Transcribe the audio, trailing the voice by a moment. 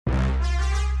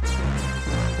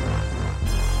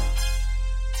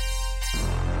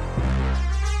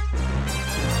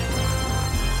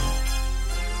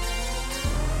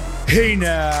Hey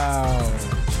now,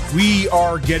 we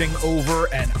are getting over,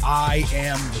 and I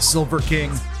am the Silver King,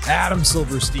 Adam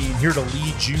Silverstein, here to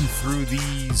lead you through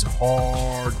these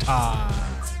hard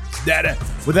times.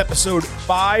 With episode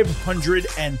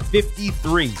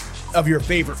 553 of your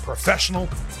favorite professional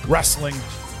wrestling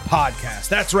podcast.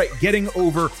 That's right, Getting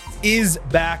Over is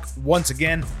back once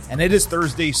again, and it is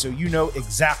Thursday, so you know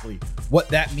exactly what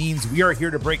that means. We are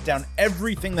here to break down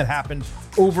everything that happened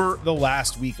over the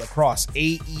last week across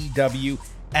AEW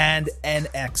and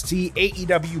NXT.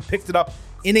 AEW picked it up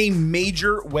in a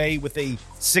major way with a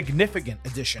significant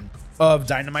edition of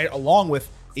Dynamite, along with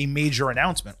a major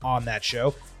announcement on that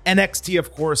show. NXT,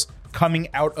 of course, coming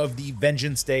out of the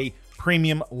Vengeance Day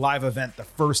premium live event, the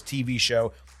first TV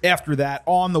show. After that,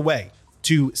 on the way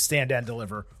to Stand and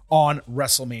Deliver on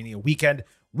WrestleMania weekend.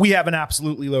 We have an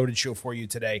absolutely loaded show for you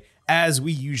today, as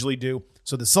we usually do.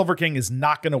 So the Silver King is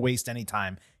not going to waste any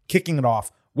time, kicking it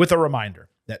off with a reminder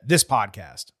that this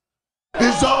podcast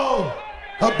is all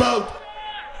about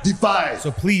Defy.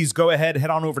 So please go ahead, head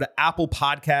on over to Apple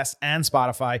Podcasts and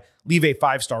Spotify. Leave a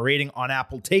 5-star rating on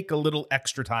Apple. Take a little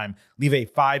extra time. Leave a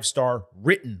 5-star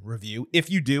written review. If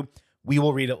you do, we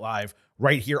will read it live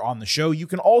right here on the show. You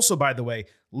can also, by the way,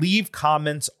 leave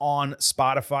comments on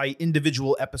Spotify,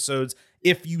 individual episodes,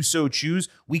 if you so choose.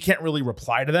 We can't really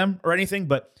reply to them or anything,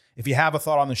 but if you have a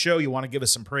thought on the show, you want to give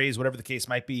us some praise, whatever the case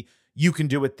might be, you can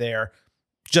do it there.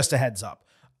 Just a heads up.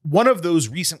 One of those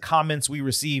recent comments we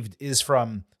received is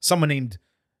from someone named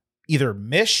either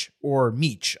Mish or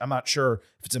Meech. I'm not sure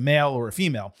if it's a male or a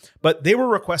female, but they were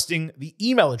requesting the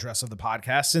email address of the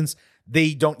podcast since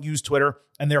they don't use Twitter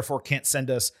and therefore can't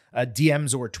send us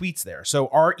DMs or tweets there. So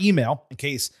our email, in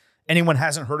case anyone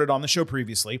hasn't heard it on the show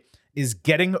previously, is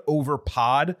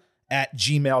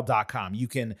gettingoverpod@gmail.com. You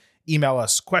can email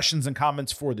us questions and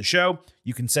comments for the show.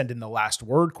 You can send in the last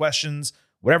word questions,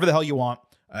 whatever the hell you want.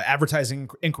 Advertising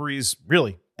inquiries,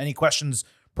 really, any questions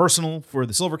personal for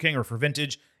the Silver King or for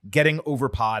Vintage,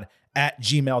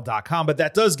 gettingoverpod@gmail.com. But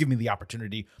that does give me the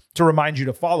opportunity to remind you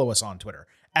to follow us on Twitter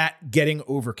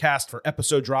 @GettingOvercast for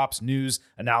episode drops, news,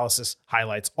 analysis,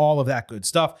 highlights, all of that good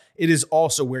stuff. It is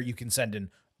also where you can send in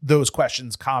those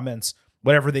questions, comments,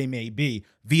 whatever they may be,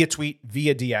 via tweet,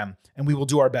 via DM, and we will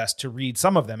do our best to read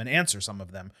some of them and answer some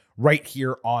of them right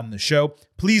here on the show.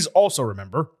 Please also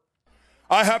remember,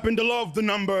 I happen to love the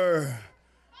number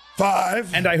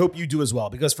 5. and I hope you do as well,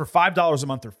 because for $5 a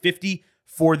month or $50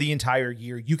 for the entire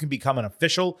year, you can become an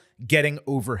official Getting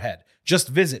Overhead. Just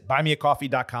visit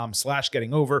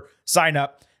buymeacoffee.com/gettingover, sign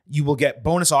up. You will get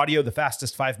bonus audio, the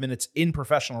fastest 5 minutes in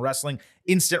professional wrestling,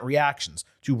 instant reactions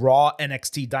to Raw,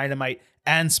 NXT, Dynamite,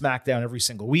 and SmackDown every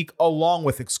single week, along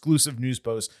with exclusive news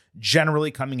posts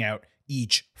generally coming out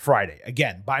each Friday.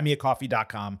 Again,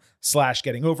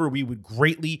 buymeacoffee.com/gettingover. We would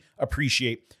greatly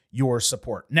appreciate your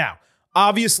support. Now,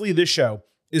 obviously, this show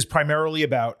is primarily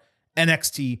about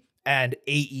NXT and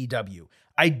AEW.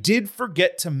 I did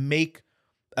forget to make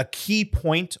a key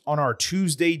point on our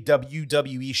Tuesday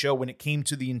WWE show when it came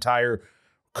to the entire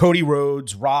Cody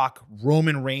Rhodes, Rock,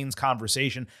 Roman Reigns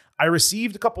conversation. I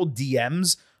received a couple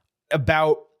DMs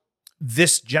about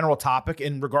this general topic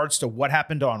in regards to what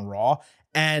happened on Raw,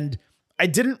 and I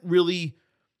didn't really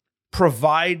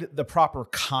provide the proper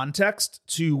context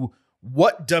to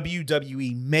what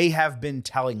WWE may have been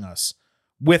telling us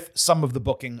with some of the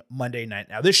booking Monday night.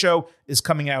 Now, this show is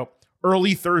coming out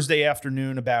early Thursday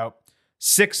afternoon, about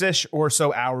 6-ish or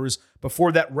so hours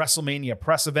before that WrestleMania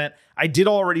press event. I did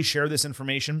already share this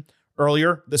information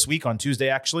earlier this week on Tuesday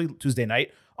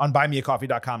night on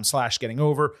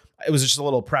buymeacoffee.com/gettingover. It was just a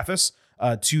little preface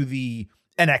to the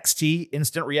NXT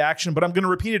instant reaction, but I'm going to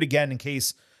repeat it again in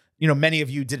case, many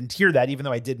of you didn't hear that, even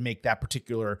though I did make that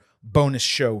particular bonus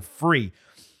show free.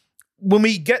 When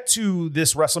we get to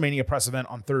this WrestleMania press event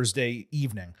on Thursday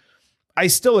evening, I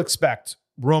still expect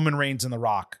Roman Reigns and The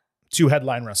Rock to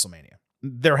headline WrestleMania.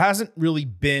 There hasn't really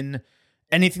been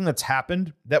anything that's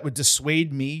happened that would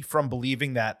dissuade me from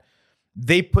believing that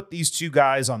they put these two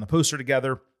guys on the poster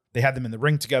together, they had them in the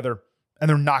ring together, and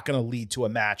they're not going to lead to a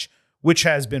match, which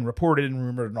has been reported and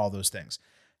rumored and all those things.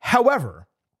 However,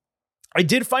 I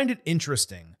did find it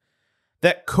interesting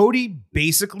that Cody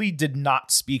basically did not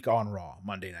speak on Raw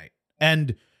Monday night.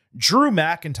 And Drew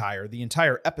McIntyre, the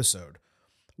entire episode,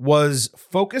 was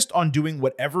focused on doing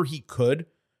whatever he could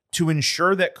to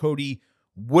ensure that Cody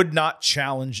would not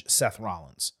challenge Seth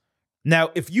Rollins. Now,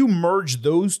 if you merge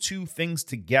those two things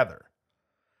together,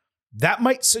 that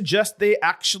might suggest they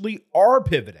actually are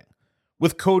pivoting,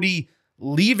 with Cody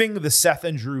leaving the Seth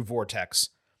and Drew vortex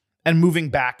and moving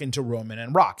back into Roman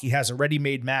and Rock. He has a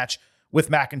ready-made match with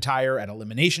McIntyre at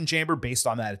Elimination Chamber based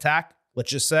on that attack,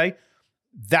 let's just say.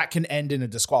 that can end in a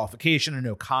disqualification, a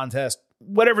no contest,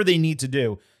 whatever they need to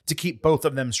do to keep both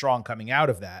of them strong coming out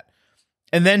of that.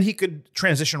 And then he could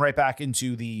transition right back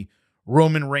into the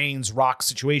Roman Reigns Rock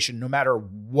situation, no matter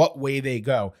what way they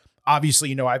go.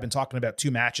 Obviously, I've been talking about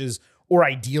 2 matches, or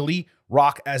ideally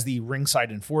Rock as the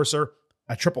ringside enforcer.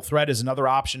 A triple threat is another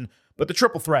option, but the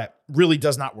triple threat really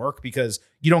does not work because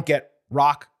you don't get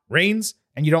Rock Reigns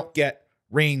and you don't get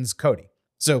Reigns Cody.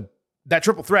 So that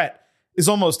triple threat is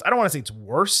almost, I don't want to say it's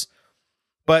worse,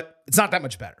 but it's not that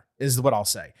much better, is what I'll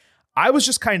say. I was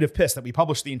just kind of pissed that we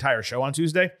published the entire show on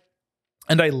Tuesday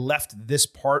and I left this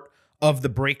part of the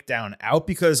breakdown out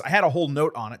because I had a whole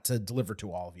note on it to deliver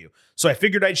to all of you. So I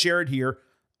figured I'd share it here,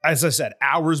 as I said,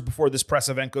 hours before this press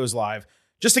event goes live,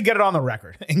 just to get it on the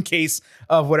record in case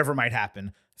of whatever might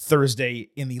happen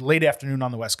Thursday in the late afternoon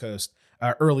on the West Coast,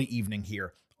 early evening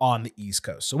here on the East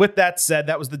Coast. So with that said,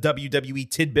 that was the WWE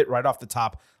tidbit right off the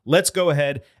top. Let's go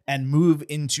ahead and move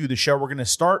into the show. We're going to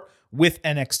start with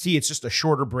NXT. It's just a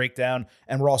shorter breakdown,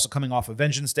 and we're also coming off of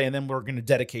Vengeance Day, and then we're going to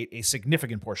dedicate a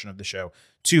significant portion of the show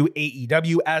to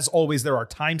AEW. As always, there are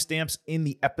timestamps in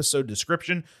the episode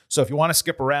description, so if you want to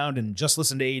skip around and just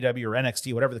listen to AEW or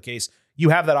NXT, whatever the case, you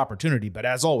have that opportunity. But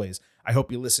as always, I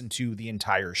hope you listen to the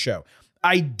entire show.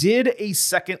 I did a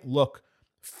second look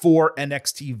for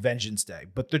NXT Vengeance Day,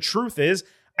 but the truth is,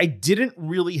 I didn't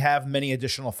really have many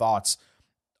additional thoughts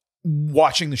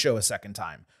watching the show a second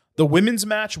time. The women's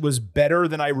match was better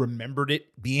than I remembered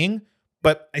it being,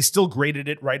 but I still graded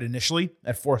it right initially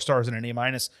at 4 stars and an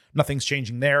A-. Nothing's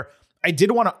changing there. I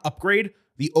did want to upgrade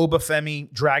the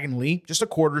Obafemi Dragon Lee, just a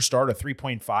quarter star to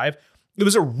 3.5. It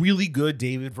was a really good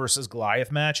David versus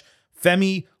Goliath match.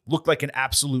 Femi looked like an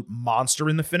absolute monster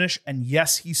in the finish, and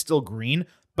yes, he's still green,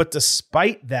 but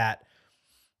despite that,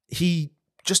 he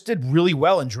just did really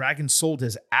well, and Dragon sold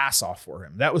his ass off for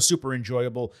him. That was super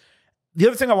enjoyable. The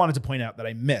other thing I wanted to point out that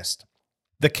I missed,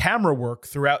 the camera work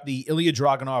throughout the Ilya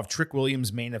Dragunov Trick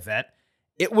Williams main event,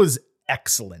 it was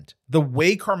excellent. The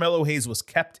way Carmelo Hayes was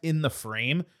kept in the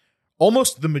frame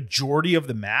almost the majority of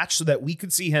the match so that we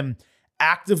could see him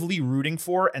actively rooting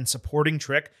for and supporting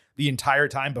Trick the entire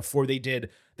time before they did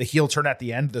the heel turn at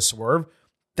the end, the swerve.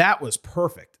 That was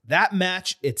perfect. That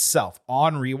match itself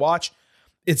on rewatch,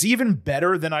 it's even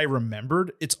better than I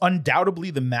remembered. It's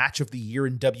undoubtedly the match of the year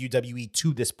in WWE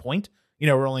to this point.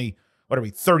 We're only,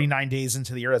 39 days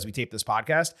into the year as we tape this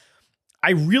podcast.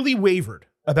 I really wavered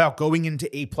about going into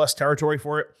A+ territory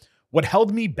for it. What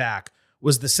held me back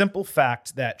was the simple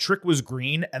fact that Trick was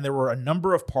green and there were a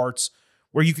number of parts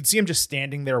where you could see him just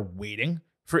standing there waiting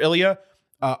for Ilya.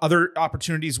 Other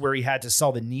opportunities where he had to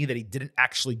sell the knee that he didn't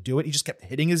actually do it. He just kept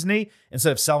hitting his knee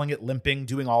instead of selling it, limping,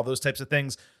 doing all those types of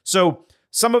things. So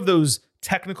some of those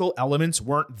technical elements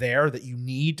weren't there that you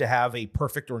need to have a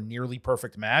perfect or nearly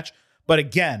perfect match. But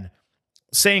again,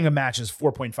 saying a match is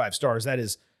 4.5 stars, that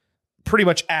is pretty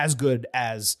much as good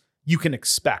as you can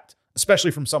expect, especially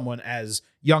from someone as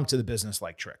young to the business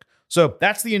like Trick. So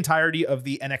that's the entirety of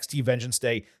the NXT Vengeance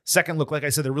Day second look. Like I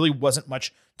said, there really wasn't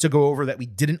much to go over that we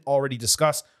didn't already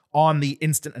discuss on the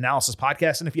Instant Analysis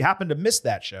podcast. And if you happen to miss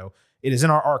that show, it is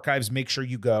in our archives. Make sure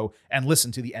you go and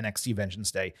listen to the NXT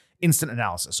Vengeance Day Instant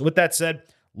Analysis. So with that said,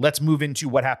 let's move into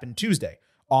what happened Tuesday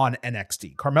on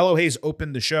NXT. Carmelo Hayes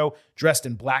opened the show dressed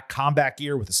in black combat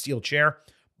gear with a steel chair.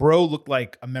 Bro looked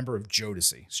like a member of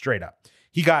Jodeci, straight up.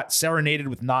 He got serenaded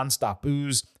with nonstop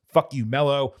boos, fuck you,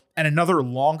 Mello, and another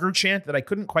longer chant that I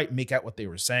couldn't quite make out what they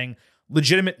were saying.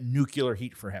 Legitimate nuclear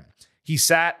heat for him. He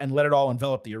sat and let it all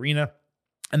envelop the arena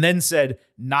and then said,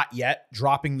 "Not yet,"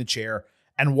 dropping the chair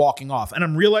and walking off. And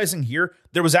I'm realizing here,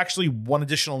 there was actually one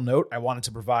additional note I wanted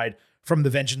to provide from the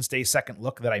Vengeance Day second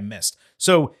look that I missed.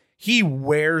 So he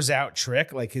wears out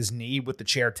Trick, like his knee with the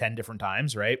chair 10 different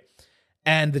times, right?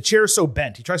 And the chair is so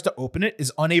bent, he tries to open it,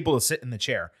 is unable to sit in the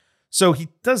chair. So he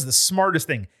does the smartest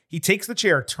thing. He takes the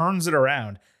chair, turns it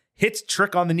around, hits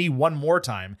Trick on the knee one more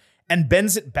time, and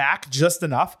bends it back just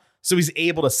enough so he's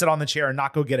able to sit on the chair and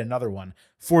not go get another one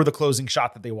for the closing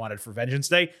shot that they wanted for Vengeance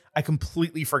Day. I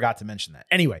completely forgot to mention that.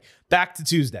 Anyway, back to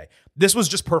Tuesday. This was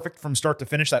just perfect from start to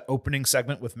finish, that opening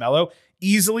segment with Mello.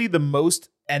 Easily the most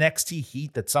NXT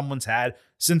heat that someone's had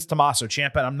since Tommaso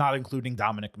Ciampa, and I'm not including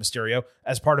Dominic Mysterio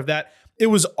as part of that. It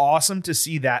was awesome to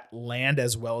see that land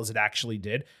as well as it actually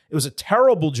did. It was a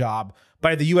terrible job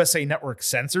by the USA Network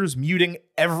censors, muting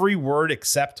every word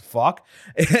except fuck.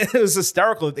 It was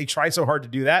hysterical that they try so hard to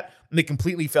do that, and they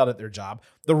completely failed at their job.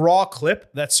 The Raw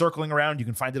clip that's circling around, you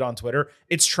can find it on Twitter.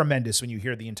 It's tremendous when you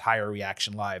hear the entire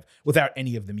reaction live without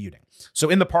any of the muting.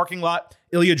 So in the parking lot,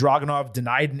 Ilya Dragunov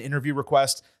denied an interview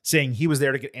request, saying he was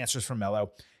there to get answers from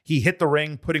Mello. He hit the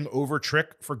ring, putting over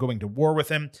Trick for going to war with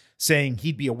him, saying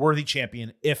he'd be a worthy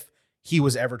champion if he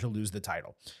was ever to lose the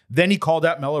title. Then he called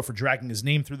out Melo for dragging his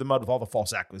name through the mud with all the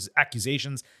false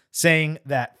accusations, saying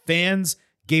that fans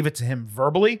gave it to him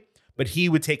verbally, but he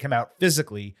would take him out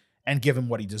physically and give him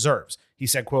what he deserves. He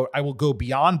said, quote, "I will go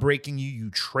beyond breaking you,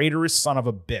 you traitorous son of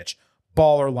a bitch."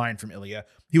 Baller line from Ilya.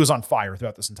 He was on fire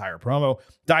throughout this entire promo.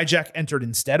 Dijak entered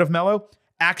instead of Melo,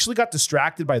 actually got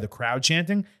distracted by the crowd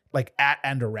chanting, like at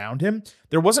and around him.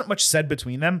 There wasn't much said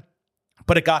between them,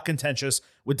 but it got contentious,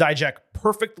 with Dijak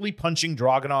perfectly punching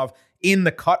Dragunov in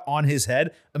the cut on his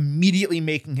head, immediately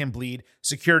making him bleed.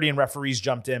 Security and referees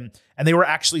jumped in, and they were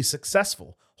actually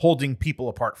successful, holding people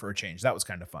apart for a change. That was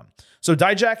kind of fun. So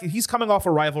Dijak, he's coming off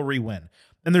a rivalry win,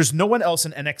 and there's no one else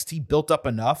in NXT built up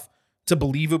enough to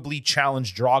believably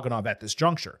challenge Dragunov at this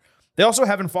juncture. They also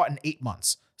haven't fought in 8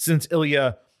 months since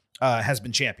Ilya has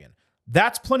been champion.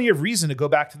 That's plenty of reason to go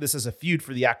back to this as a feud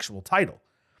for the actual title.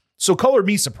 So color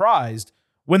me surprised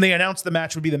when they announced the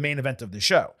match would be the main event of the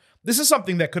show. This is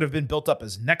something that could have been built up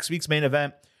as next week's main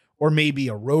event, or maybe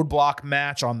a roadblock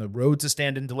match on the road to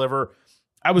Stand and Deliver.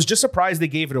 I was just surprised they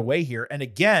gave it away here. And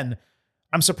again,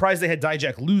 I'm surprised they had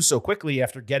Dijak lose so quickly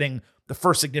after getting the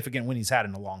first significant win he's had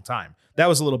in a long time. That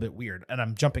was a little bit weird, and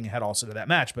I'm jumping ahead also to that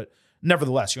match, but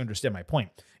nevertheless, you understand my point.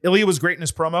 Ilya was great in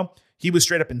his promo. He was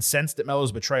straight up incensed at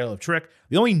Melo's betrayal of Trick.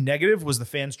 The only negative was the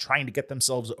fans trying to get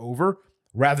themselves over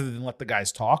rather than let the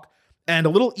guys talk. And a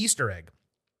little Easter egg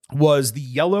was the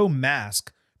yellow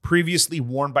mask previously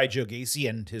worn by Joe Gacy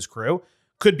and his crew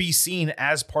could be seen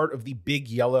as part of the big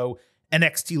yellow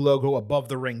NXT logo above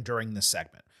the ring during this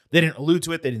segment. They didn't allude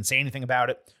to it. They didn't say anything about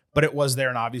it, but it was there,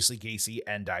 and obviously Gacy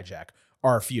and Dijak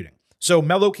are feuding. So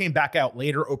Melo came back out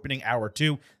later, opening hour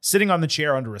 2, sitting on the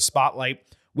chair under a spotlight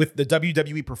with the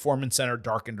WWE Performance Center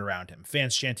darkened around him.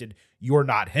 Fans chanted, "You're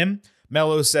not him."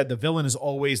 Melo said the villain is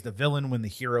always the villain when the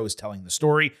hero is telling the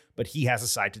story, but he has a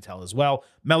side to tell as well.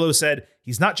 Melo said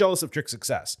he's not jealous of Trick's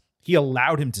success. He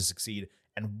allowed him to succeed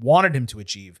and wanted him to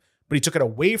achieve, but he took it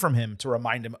away from him to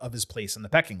remind him of his place in the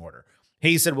pecking order.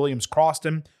 Hayes said Williams crossed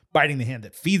him, biting the hand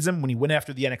that feeds him when he went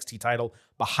after the NXT title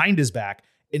behind his back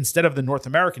instead of the North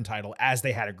American title as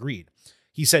they had agreed.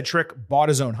 He said Trick bought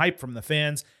his own hype from the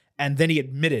fans, and then he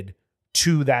admitted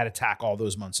to that attack all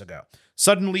those months ago.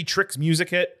 Suddenly, Trick's music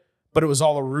hit, but it was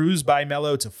all a ruse by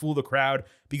Melo to fool the crowd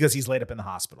because he's laid up in the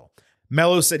hospital.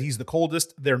 Melo said he's the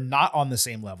coldest, they're not on the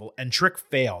same level, and Trick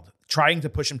failed, trying to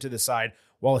push him to the side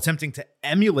while attempting to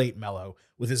emulate Melo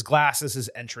with his glasses, his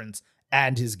entrance,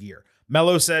 and his gear.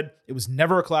 Melo said it was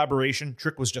never a collaboration.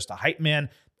 Trick was just a hype man,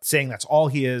 saying that's all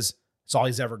he is. It's all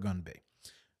he's ever going to be.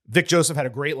 Vic Joseph had a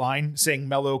great line saying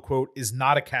Melo, quote, "is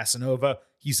not a Casanova.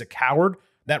 He's a coward."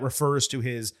 That refers to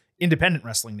his independent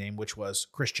wrestling name, which was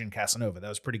Christian Casanova. That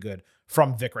was pretty good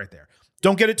from Vic right there.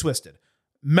 Don't get it twisted.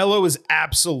 Melo is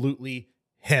absolutely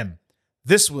him.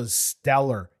 This was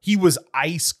stellar. He was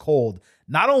ice cold.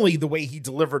 Not only the way he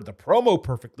delivered the promo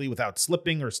perfectly without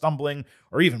slipping or stumbling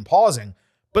or even pausing,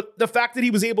 but the fact that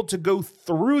he was able to go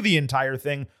through the entire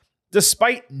thing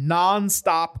despite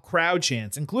non-stop crowd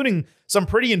chants, including some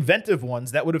pretty inventive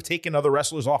ones that would have taken other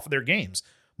wrestlers off of their games.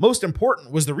 Most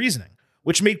important was the reasoning,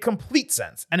 which made complete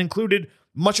sense and included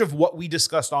much of what we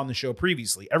discussed on the show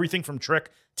previously. Everything from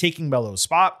Trick taking Melo's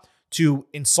spot, to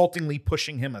insultingly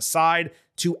pushing him aside,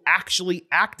 to actually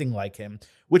acting like him,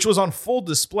 which was on full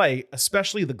display,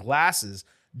 especially the glasses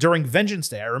during Vengeance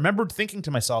Day. I remembered thinking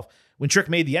to myself, when Trick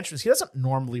made the entrance, he doesn't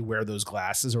normally wear those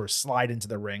glasses or slide into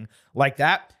the ring like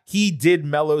that. He did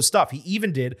Melo's stuff. He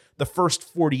even did the first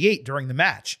 48 during the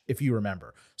match, if you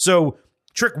remember. So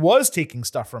Trick was taking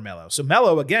stuff from Melo. So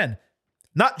Melo, again,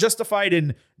 not justified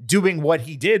in doing what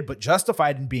he did, but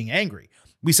justified in being angry.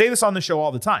 We say this on the show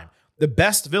all the time. The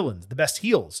best villains, the best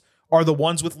heels, are the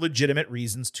ones with legitimate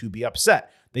reasons to be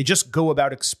upset. They just go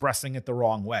about expressing it the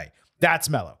wrong way. That's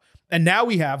Melo. And now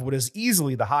we have what is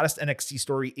easily the hottest NXT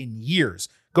story in years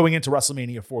going into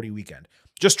WrestleMania 40 weekend.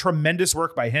 Just tremendous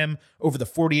work by him over the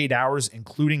 48 hours,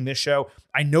 including this show.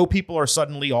 I know people are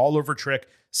suddenly all over Trick,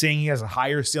 saying he has a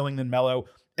higher ceiling than Melo,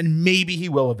 and maybe he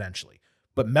will eventually.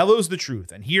 But Melo's the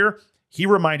truth. And here, he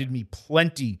reminded me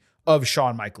plenty of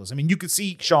Shawn Michaels. I mean, you could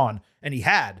see Shawn, and he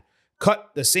had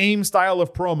cut the same style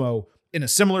of promo in a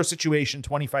similar situation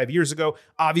 25 years ago.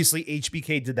 Obviously,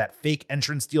 HBK did that fake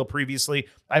entrance deal previously,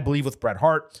 I believe with Bret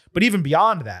Hart. But even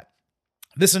beyond that,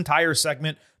 this entire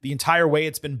segment, the entire way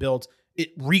it's been built,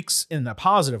 it reeks in a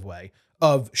positive way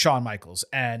of Shawn Michaels.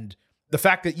 And the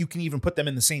fact that you can even put them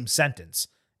in the same sentence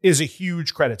is a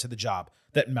huge credit to the job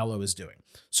that Melo is doing.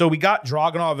 So we got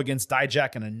Dragunov against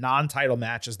Dijak in a non-title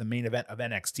match as the main event of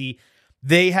NXT.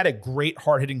 They had a great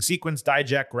hard-hitting sequence.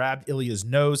 Dijak grabbed Ilya's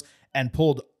nose and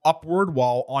pulled upward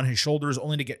while on his shoulders,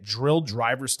 only to get drilled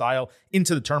driver style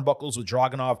into the turnbuckles, with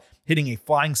Dragunov hitting a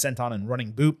flying senton and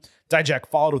running boot. Dijak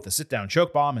followed with a sit-down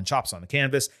choke bomb and chops on the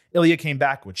canvas. Ilya came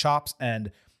back with chops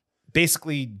and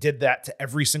basically did that to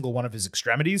every single one of his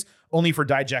extremities, only for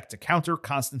Dijak to counter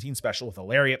Constantine's special with a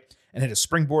lariat and hit a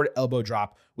springboard elbow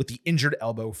drop with the injured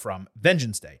elbow from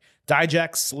Vengeance Day.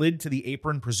 Dijak slid to the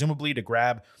apron, presumably to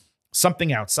grab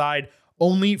something outside,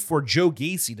 only for Joe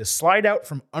Gacy to slide out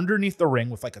from underneath the ring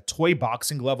with like a toy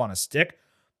boxing glove on a stick,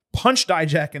 punch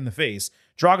Dijak in the face.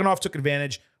 Dragunov took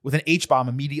advantage with an H-bomb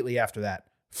immediately after that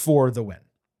for the win.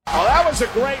 Well, that was a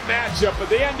great matchup, but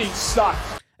the ending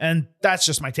sucked. And that's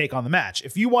just my take on the match.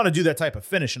 If you want to do that type of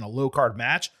finish in a low-card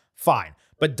match, fine.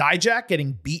 But Dijak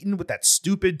getting beaten with that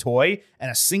stupid toy and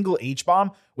a single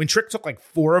H-bomb when Trick took like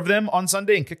 4 of them on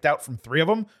Sunday and kicked out from 3 of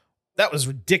them, that was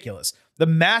ridiculous. The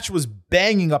match was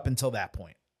banging up until that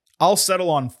point. I'll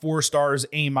settle on 4 stars,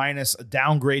 A-, a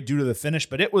downgrade due to the finish,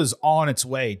 but it was on its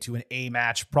way to an A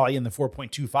match, probably in the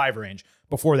 4.25 range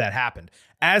before that happened.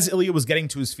 As Ilya was getting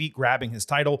to his feet, grabbing his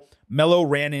title, Melo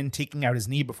ran in, taking out his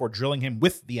knee before drilling him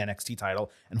with the NXT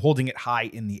title and holding it high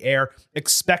in the air.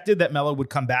 Expected that Melo would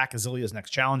come back as Ilya's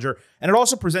next challenger, and it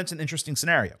also presents an interesting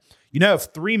scenario. You now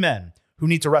have 3 men who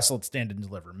need to wrestle at Stand and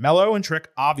Deliver. Melo and Trick,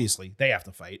 obviously, they have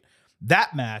to fight.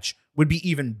 That match would be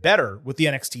even better with the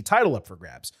NXT title up for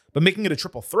grabs. But making it a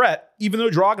triple threat, even though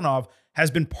Dragunov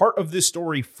has been part of this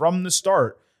story from the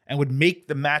start and would make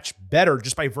the match better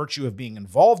just by virtue of being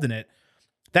involved in it,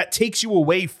 that takes you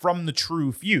away from the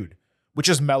true feud, which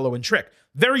is Melo and Trick.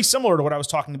 Very similar to what I was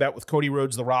talking about with Cody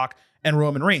Rhodes, The Rock, and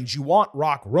Roman Reigns. You want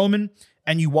Rock Roman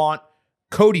and you want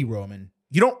Cody Roman.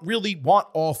 You don't really want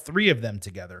all 3 of them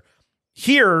together.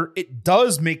 Here, it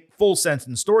does make full sense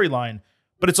in storyline,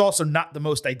 but it's also not the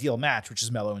most ideal match, which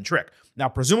is Melo and Trick. Now,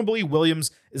 presumably,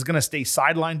 Williams is going to stay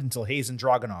sidelined until Hayes and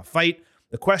Dragunov fight.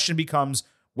 The question becomes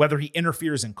whether he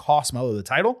interferes and costs Melo the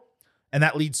title, and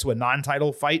that leads to a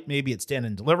non-title fight, maybe at Stand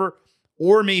and Deliver,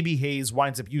 or maybe Hayes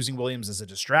winds up using Williams as a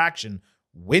distraction,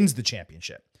 wins the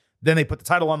championship. Then they put the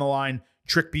title on the line,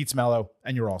 Trick beats Melo,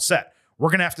 and you're all set. We're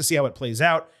going to have to see how it plays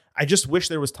out. I just wish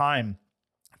there was time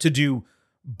to do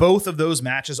both of those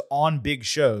matches on big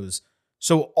shows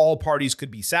so all parties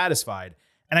could be satisfied.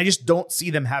 And I just don't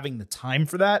see them having the time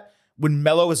for that when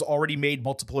Melo has already made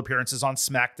multiple appearances on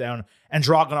SmackDown and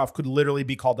Dragunov could literally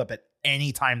be called up at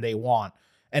any time they want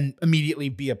and immediately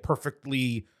be a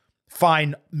perfectly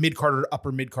fine mid-carder,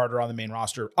 upper mid-carder on the main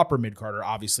roster. Upper mid-carder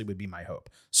obviously would be my hope.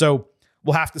 So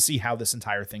we'll have to see how this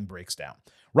entire thing breaks down.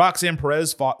 Roxanne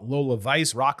Perez fought Lola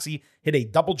Vice. Roxy hit a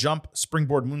double jump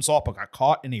springboard moonsault but got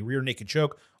caught in a rear naked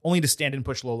choke, only to stand and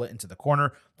push Lola into the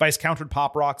corner. Vice countered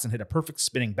Pop Rocks and hit a perfect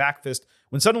spinning back fist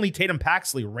when suddenly Tatum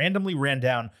Paxley randomly ran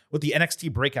down with the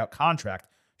NXT breakout contract,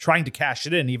 trying to cash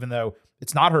it in, even though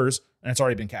it's not hers and it's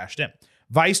already been cashed in.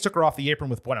 Vice took her off the apron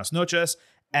with Buenos Noches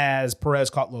as Perez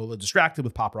caught Lola distracted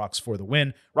with Pop Rocks for the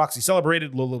win. Roxy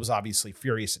celebrated. Lola was obviously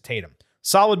furious at Tatum.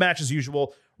 Solid match as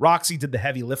usual. Roxy did the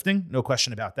heavy lifting, no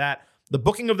question about that. The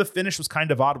booking of the finish was kind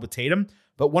of odd with Tatum,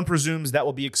 but one presumes that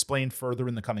will be explained further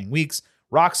in the coming weeks.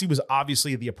 Roxy was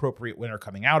obviously the appropriate winner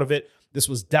coming out of it. This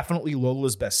was definitely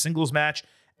Lola's best singles match,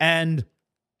 and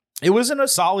it was in a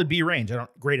solid B range. I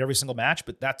don't grade every single match,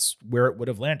 but that's where it would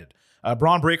have landed.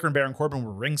 Braun Breaker and Baron Corbin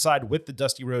were ringside with the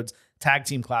Dusty Rhodes Tag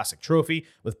Team Classic trophy,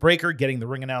 with Breaker getting the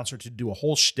ring announcer to do a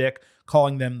whole shtick,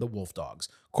 calling them the Wolf Dogs.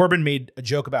 Corbin made a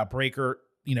joke about Breaker,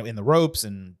 in the ropes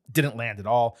and didn't land at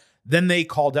all. Then they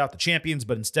called out the champions,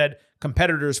 but instead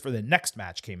competitors for the next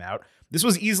match came out. This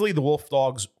was easily the Wolf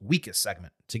Dogs' weakest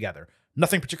segment together.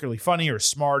 Nothing particularly funny or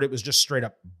smart. It was just straight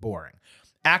up boring.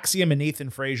 Axiom and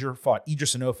Nathan Frazier fought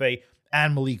Idris Enofe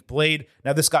and Malik Blade.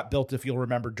 Now, this got built, if you'll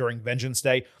remember, during Vengeance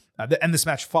Day. And this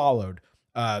match followed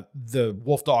the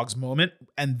Wolf Dogs moment,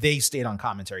 and they stayed on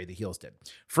commentary, the heels did.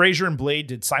 Frazier and Blade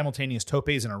did simultaneous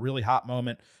topes in a really hot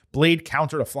moment. Blade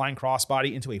countered a flying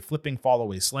crossbody into a flipping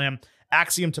fallaway slam.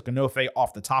 Axiom took Enofe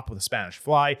off the top with a Spanish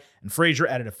fly, and Frazier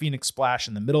added a Phoenix splash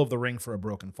in the middle of the ring for a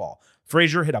broken fall.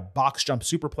 Frazier hit a box jump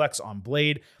superplex on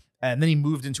Blade, and then he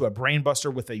moved into a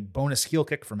brainbuster with a bonus heel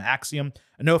kick from Axiom.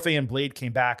 Enofe and Blade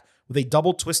came back with a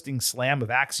double twisting slam of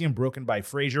Axiom broken by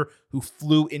Frazier, who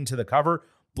flew into the cover.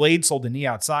 Blade sold the knee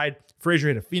outside. Frazier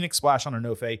hit a Phoenix splash on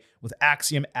Enofe, with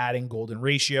Axiom adding golden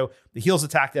ratio. The heels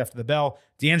attacked after the bell.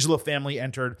 D'Angelo family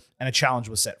entered, and a challenge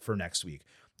was set for next week.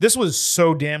 This was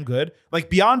so damn good. Like,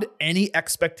 beyond any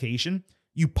expectation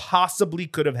you possibly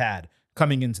could have had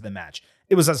coming into the match.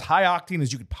 It was as high octane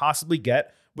as you could possibly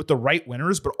get with the right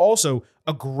winners, but also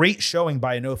a great showing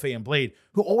by Enofe and Blade,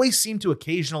 who always seem to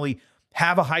occasionally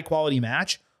have a high quality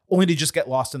match only to just get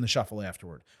lost in the shuffle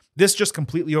afterward. This just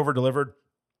completely over delivered.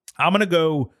 I'm going to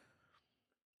go,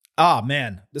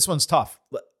 man, this one's tough.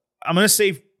 I'm going to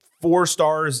say 4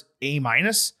 stars, A-,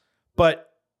 but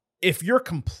if you're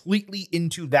completely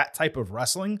into that type of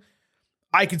wrestling,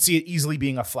 I could see it easily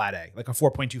being a flat A, like a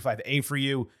 4.25 A for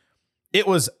you. It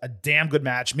was a damn good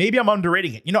match. Maybe I'm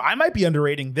underrating it. I might be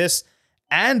underrating this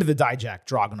and the Dijak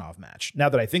Dragunov match now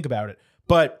that I think about it.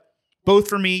 But both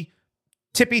for me,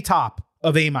 tippy top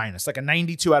of A-, like a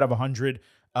 92 out of 100,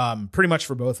 pretty much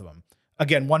for both of them.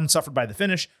 Again, one suffered by the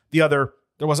finish. The other,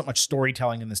 there wasn't much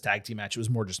storytelling in this tag team match. It was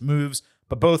more just moves,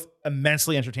 but both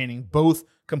immensely entertaining, both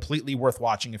completely worth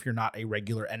watching if you're not a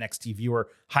regular NXT viewer.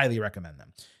 Highly recommend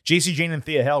them. JC Jane and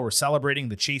Thea Hale were celebrating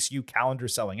the Chase U calendar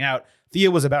selling out. Thea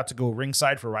was about to go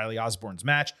ringside for Riley Osborne's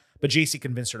match, but JC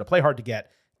convinced her to play hard to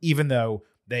get, even though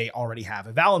they already have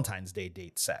a Valentine's Day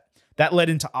date set. That led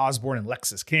into Osborne and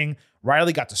Lexis King.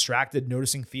 Riley got distracted,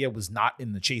 noticing Thea was not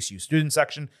in the Chase U student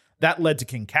section. That led to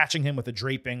King catching him with a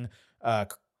draping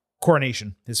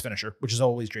coronation, his finisher, which is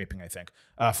always draping, I think,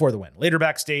 for the win. Later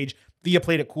backstage, Thea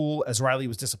played it cool as Riley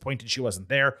was disappointed she wasn't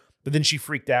there, but then she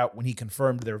freaked out when he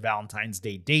confirmed their Valentine's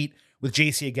Day date, with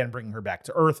JC again bringing her back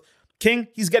to earth. King,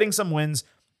 he's getting some wins,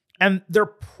 and they're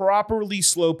properly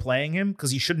slow playing him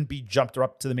because he shouldn't be jumped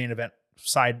up to the main event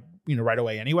side, right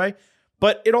away anyway.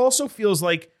 But it also feels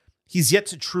like he's yet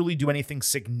to truly do anything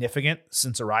significant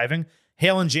since arriving.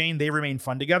 Hale and Jane, they remain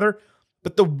fun together,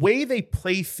 but the way they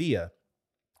play Thea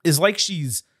is like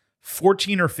she's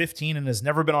 14 or 15 and has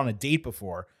never been on a date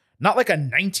before. Not like a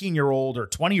 19-year-old or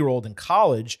 20-year-old in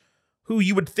college who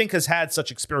you would think has had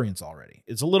such experience already.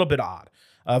 It's a little bit odd.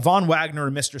 Von Wagner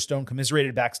and Mr. Stone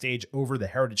commiserated backstage over the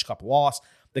Heritage Cup loss.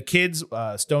 The kids,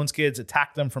 Stone's kids,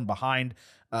 attacked them from behind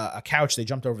a couch. They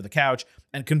jumped over the couch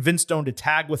and convinced Stone to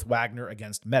tag with Wagner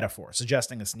against Metaphor,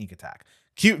 suggesting a sneak attack.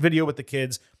 Cute video with the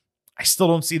kids. I still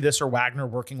don't see this or Wagner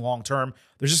working long-term.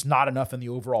 There's just not enough in the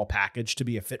overall package to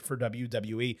be a fit for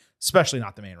WWE, especially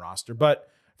not the main roster. But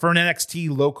for an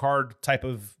NXT low-card type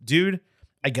of dude,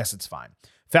 I guess it's fine.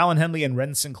 Fallon Henley and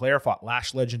Ren Sinclair fought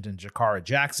Lash Legend and Jakara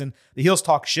Jackson. The heels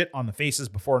talked shit on the faces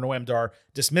before Noam Dar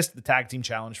dismissed the tag team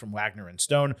challenge from Wagner and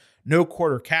Stone. No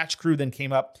Quarter Catch Crew then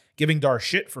came up, giving Dar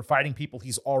shit for fighting people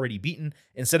he's already beaten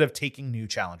instead of taking new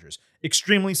challengers.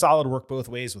 Extremely solid work both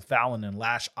ways, with Fallon and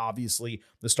Lash obviously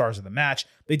the stars of the match.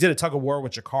 They did a tug of war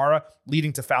with Jakara,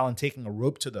 leading to Fallon taking a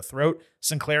rope to the throat.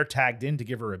 Sinclair tagged in to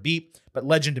give her a beat, but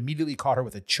Legend immediately caught her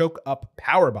with a choke-up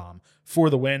powerbomb for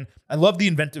the win. I love the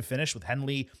inventive finish with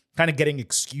Henley kind of getting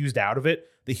excused out of it.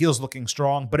 The heels looking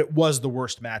strong, but it was the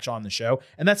worst match on the show.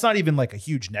 And that's not even like a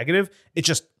huge negative. It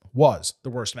just was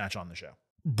the worst match on the show.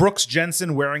 Brooks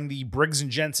Jensen, wearing the Briggs &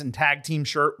 Jensen tag team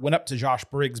shirt, went up to Josh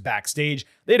Briggs backstage.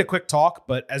 They had a quick talk,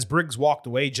 but as Briggs walked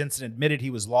away, Jensen admitted he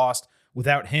was lost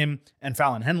without him and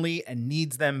Fallon Henley and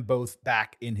needs them both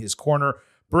back in his corner.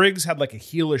 Briggs had like a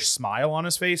heelish smile on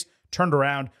his face, turned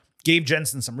around, gave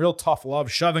Jensen some real tough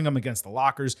love, shoving him against the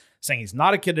lockers, saying he's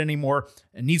not a kid anymore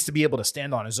and needs to be able to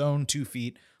stand on his own 2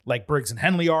 feet like Briggs and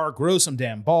Henley are, grow some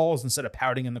damn balls instead of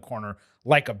pouting in the corner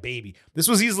like a baby. This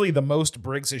was easily the most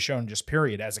Briggs has shown just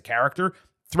period as a character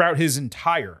throughout his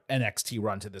entire NXT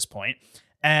run to this point.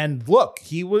 And look,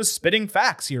 he was spitting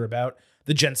facts here about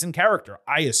the Jensen character.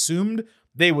 I assumed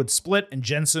they would split and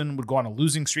Jensen would go on a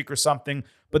losing streak or something,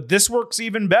 but this works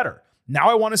even better.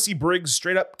 Now I want to see Briggs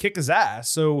straight up kick his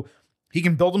ass so he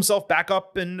can build himself back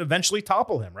up and eventually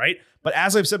topple him, right? But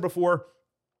as I've said before,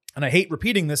 and I hate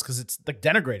repeating this because it's like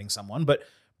denigrating someone, but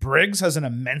Briggs has an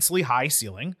immensely high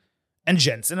ceiling and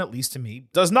Jensen, at least to me,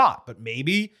 does not. But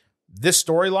maybe this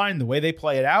storyline, the way they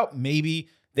play it out, maybe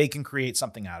they can create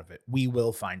something out of it. We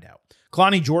will find out.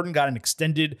 Kalani Jordan got an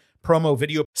extended promo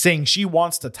video saying she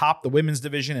wants to top the women's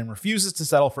division and refuses to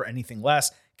settle for anything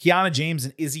less. Kiana James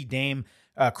and Izzy Dame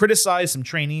criticized some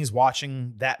trainees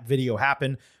watching that video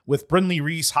happen, with Brindley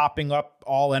Reese hopping up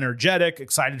all energetic,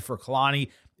 excited for Kalani.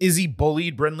 Izzy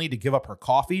bullied Brindley to give up her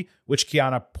coffee, which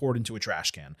Kiana poured into a trash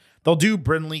can. They'll do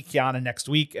Brindley, Kiana next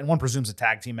week, and one presumes a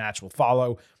tag team match will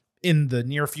follow in the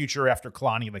near future after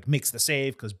Kalani makes the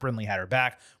save because Brindley had her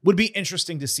back. Would be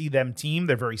interesting to see them team.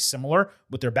 They're very similar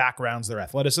with their backgrounds, their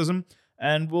athleticism,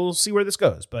 and we'll see where this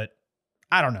goes. But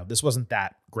I don't know. This wasn't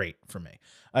that great for me.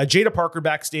 Jada Parker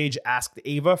backstage asked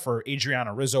Ava for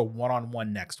Adriana Rizzo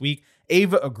one-on-one next week.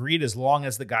 Ava agreed as long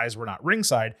as the guys were not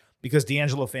ringside because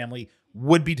D'Angelo family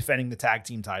would be defending the tag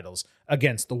team titles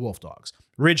against the Wolf Dogs.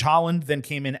 Ridge Holland then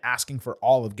came in asking for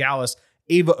all of Gallus.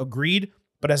 Ava agreed,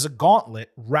 but as a gauntlet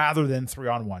rather than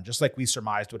 3-on-1, just like we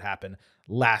surmised would happen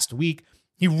last week.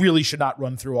 he really should not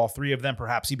run through all three of them.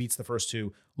 Perhaps he beats the first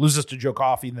two, loses to Joe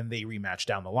Coffey, and then they rematch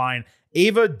down the line.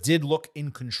 Ava did look in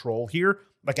control here,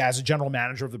 like as a general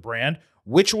manager of the brand,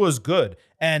 which was good.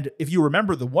 And if you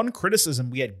remember, the one criticism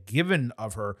we had given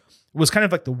of her was kind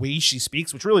of like the way she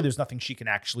speaks, which really there's nothing she can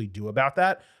actually do about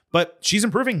that. But she's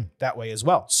improving that way as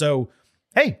well. So,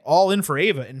 hey, all in for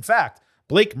Ava. In fact,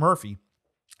 Blake Murphy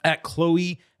at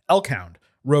Chloe Elkhound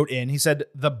wrote in, he said,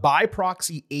 the by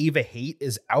proxy Ava hate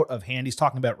is out of hand. He's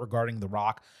talking about regarding The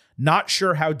Rock. Not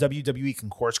sure how WWE can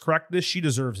course correct this. She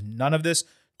deserves none of this.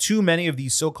 Too many of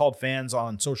these so-called fans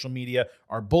on social media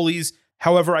are bullies.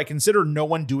 However, I consider no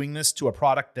one doing this to a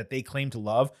product that they claim to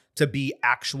love to be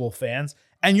actual fans.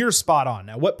 And you're spot on.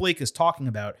 Now, what Blake is talking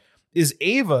about is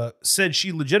Ava said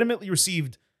she legitimately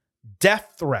received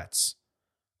death threats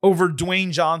over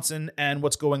Dwayne Johnson and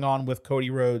what's going on with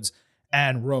Cody Rhodes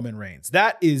and Roman Reigns.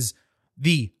 That is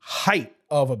the height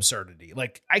of absurdity.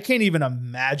 Like, I can't even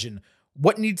imagine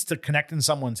what needs to connect in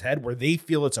someone's head where they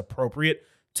feel it's appropriate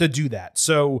to do that.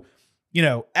 So,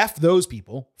 F those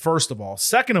people, first of all.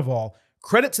 Second of all,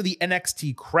 credit to the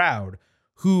NXT crowd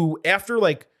who, after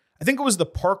I think it was the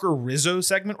Parker Rizzo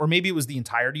segment, or maybe it was the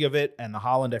entirety of it and the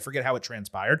Holland, I forget how it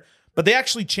transpired, but they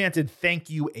actually chanted, "Thank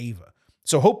you, Ava."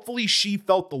 So hopefully she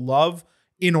felt the love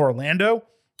in Orlando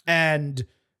and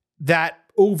that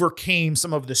overcame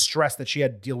some of the stress that she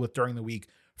had to deal with during the week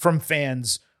from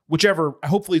fans, whichever,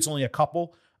 hopefully it's only a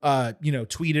couple,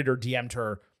 tweeted or DM'd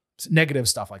her negative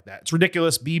stuff like that. It's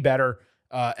ridiculous. Be better.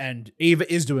 And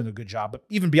Ava is doing a good job, but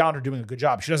even beyond her doing a good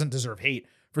job, she doesn't deserve hate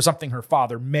for something her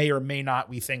father may or may not,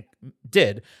 we think,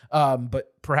 did,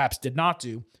 but perhaps did not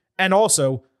do. And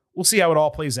also, we'll see how it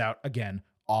all plays out again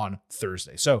on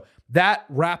Thursday. So that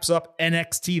wraps up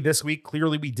NXT this week.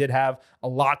 Clearly, we did have a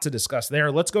lot to discuss there.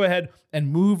 Let's go ahead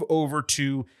and move over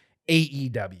to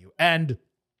AEW. And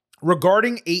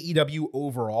regarding AEW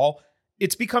overall,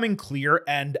 it's becoming clear,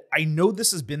 and I know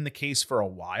this has been the case for a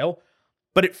while,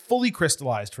 but it fully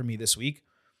crystallized for me this week.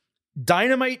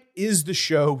 Dynamite is the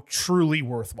show truly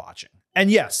worth watching.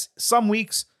 And yes, some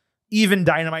weeks, even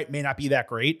Dynamite may not be that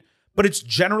great, but it's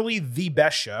generally the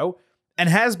best show and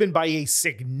has been by a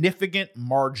significant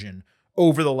margin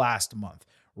over the last month.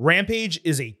 Rampage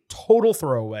is a total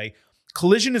throwaway.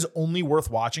 Collision is only worth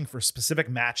watching for specific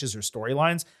matches or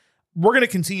storylines. We're going to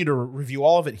continue to review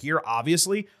all of it here,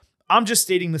 obviously. I'm just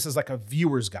stating this as like a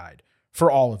viewer's guide for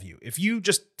all of you. If you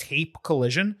just tape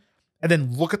Collision and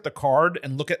then look at the card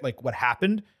and look at what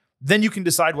happened, then you can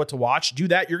decide what to watch. Do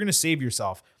that. You're going to save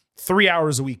yourself 3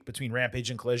 hours a week between Rampage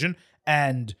and Collision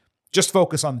and just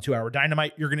focus on the 2-hour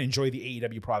Dynamite. You're going to enjoy the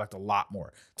AEW product a lot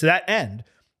more. To that end,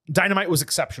 Dynamite was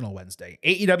exceptional Wednesday.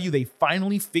 AEW, they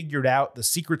finally figured out the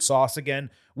secret sauce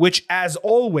again, which, as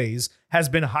always, has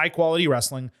been high-quality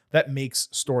wrestling that makes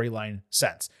storyline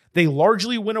sense. They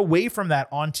largely went away from that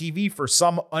on TV for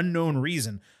some unknown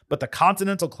reason, but the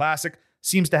Continental Classic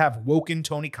seems to have woken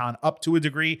Tony Khan up to a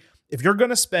degree. If you're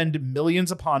going to spend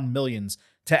millions upon millions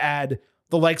to add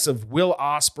the likes of Will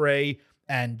Ospreay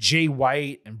and Jay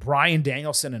White and Bryan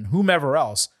Danielson and whomever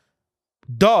else,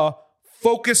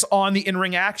 focus on the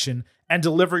in-ring action and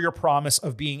deliver your promise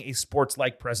of being a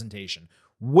sports-like presentation.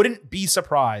 Wouldn't be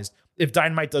surprised if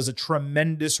Dynamite does a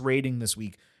tremendous rating this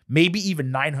week, maybe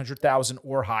even 900,000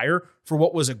 or higher for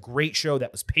what was a great show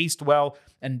that was paced well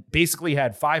and basically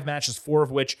had 5 matches, 4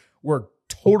 of which were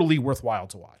totally worthwhile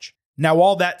to watch. Now,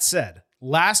 all that said,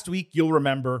 last week, you'll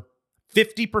remember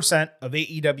 50% of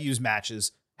AEW's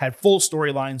matches had full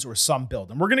storylines or some build.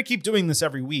 And we're going to keep doing this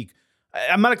every week.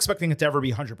 I'm not expecting it to ever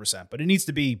be 100%, but it needs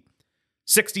to be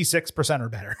 66% or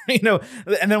better,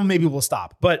 and then maybe we'll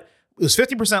stop. But it was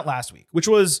 50% last week, which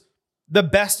was the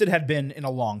best it had been in a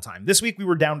long time. This week, we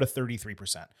were down to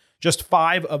 33%. Just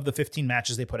 5 of the 15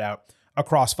 matches they put out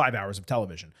across 5 hours of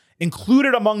television.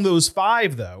 Included among those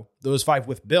 5, though, those 5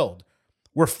 with build,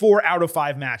 were 4 out of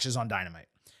 5 matches on Dynamite.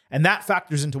 And that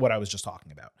factors into what I was just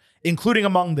talking about. Including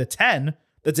among the 10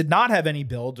 that did not have any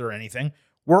build or anything,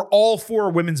 were all 4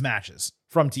 women's matches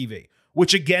from TV,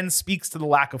 which again speaks to the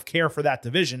lack of care for that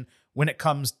division when it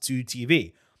comes to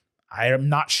TV. I am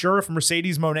not sure if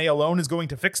Mercedes Moné alone is going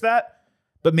to fix that,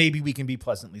 but maybe we can be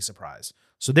pleasantly surprised.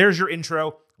 So there's your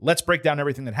intro. Let's break down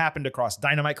everything that happened across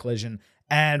Dynamite, Collision,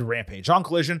 and Rampage. On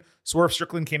Collision, Swerve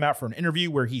Strickland came out for an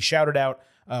interview where he shouted out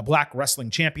black wrestling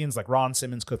champions like Ron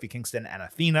Simmons, Kofi Kingston, and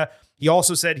Athena. He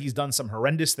also said he's done some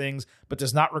horrendous things, but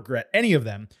does not regret any of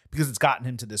them because it's gotten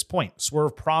him to this point.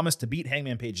 Swerve promised to beat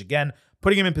Hangman Page again,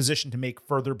 putting him in position to make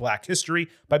further black history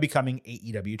by becoming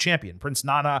AEW champion. Prince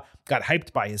Nana got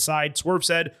hyped by his side. Swerve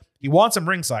said he wants him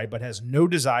ringside, but has no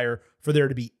desire for there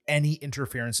to be any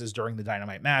interferences during the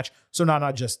Dynamite match, so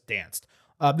Nana just danced.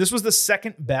 This was the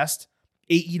second best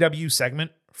AEW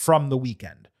segment from the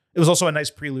weekend. It was also a nice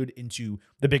prelude into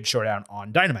the big showdown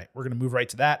on Dynamite. We're going to move right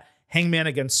to that. Hangman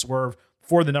against Swerve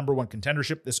for the number one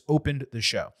contendership. This opened the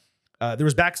show. There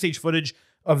was backstage footage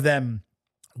of them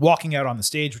walking out on the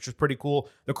stage, which was pretty cool.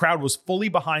 The crowd was fully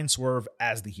behind Swerve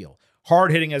as the heel.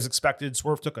 Hard hitting as expected.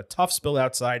 Swerve took a tough spill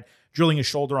outside, drilling his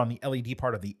shoulder on the LED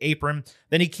part of the apron.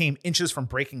 Then he came inches from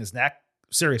breaking his neck.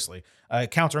 Seriously,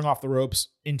 countering off the ropes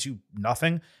into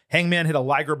nothing. Hangman hit a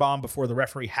Liger bomb before the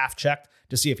referee half-checked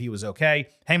to see if he was okay.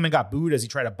 Hangman got booed as he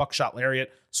tried a buckshot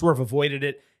lariat. Swerve avoided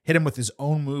it, hit him with his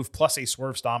own move, plus a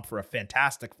Swerve stomp for a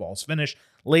fantastic false finish.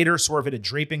 Later, Swerve hit a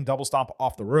draping double stomp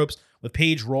off the ropes, with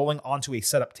Page rolling onto a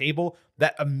setup table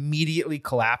that immediately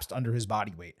collapsed under his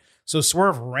body weight. So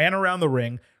Swerve ran around the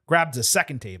ring, grabbed a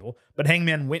second table, but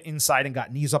Hangman went inside and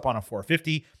got knees up on a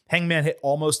 450. Hangman hit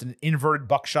almost an inverted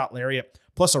buckshot lariat,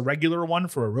 plus a regular one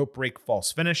for a rope break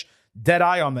false finish.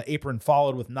 Deadeye on the apron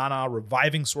followed, with Nana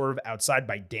reviving Swerve outside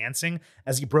by dancing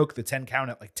as he broke the 10 count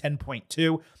at like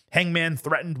 10.2. Hangman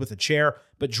threatened with a chair,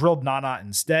 but drilled Nana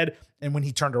instead. And when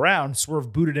he turned around,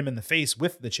 Swerve booted him in the face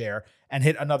with the chair and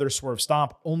hit another Swerve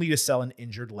stomp, only to sell an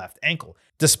injured left ankle.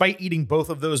 Despite eating both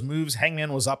of those moves,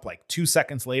 Hangman was up like 2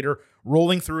 seconds later,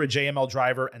 rolling through a JML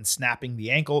driver and snapping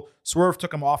the ankle. Swerve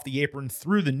took him off the apron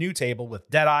through the new table with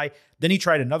Deadeye. Then he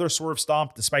tried another Swerve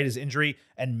stomp despite his injury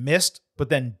and missed, but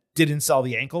then didn't sell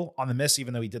the ankle on the miss,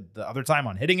 even though he did the other time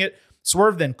on hitting it.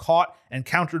 Swerve then caught and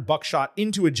countered buckshot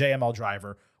into a JML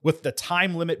driver, with the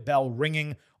time limit bell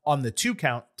ringing on the 2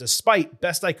 count, despite,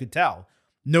 best I could tell,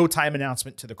 no time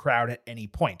announcement to the crowd at any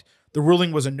point. The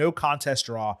ruling was a no contest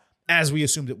draw, as we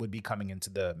assumed it would be coming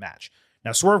into the match.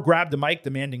 Now, Swerve grabbed the mic,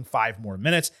 demanding 5 more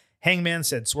minutes. Hangman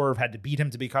said Swerve had to beat him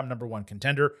to become number one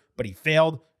contender, but he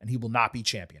failed, and he will not be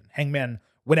champion. Hangman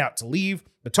went out to leave,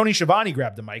 but Tony Schiavone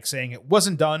grabbed the mic, saying it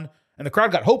wasn't done, and the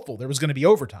crowd got hopeful there was going to be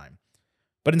overtime.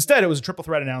 But instead, it was a triple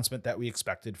threat announcement that we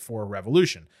expected for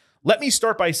Revolution. Let me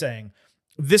start by saying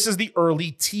this is the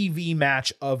early TV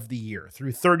match of the year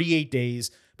through 38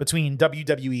 days between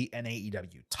WWE and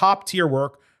AEW. Top tier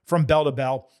work from bell to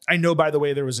bell. I know, by the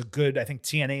way, there was a good, I think,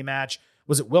 TNA match.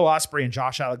 Was it Will Ospreay and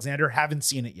Josh Alexander? Haven't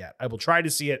seen it yet. I will try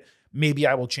to see it. Maybe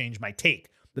I will change my take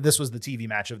that this was the TV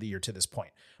match of the year to this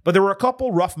point. But there were a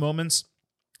couple rough moments.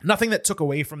 Nothing that took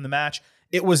away from the match.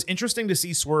 It was interesting to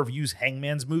see Swerve use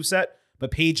Hangman's moveset, but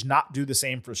Page not do the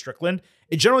same for Strickland.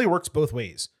 It generally works both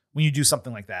ways when you do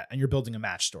something like that and you're building a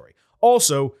match story.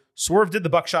 Also, Swerve did the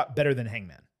buckshot better than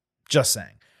Hangman. Just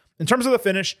saying. In terms of the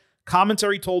finish,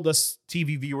 commentary told us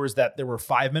TV viewers that there were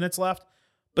 5 minutes left,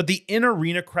 but the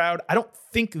in-arena crowd, I don't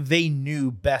think they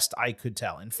knew, best I could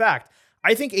tell. In fact,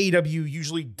 I think AEW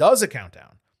usually does a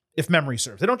countdown, if memory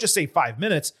serves. They don't just say 5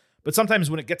 minutes, but sometimes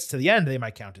when it gets to the end, they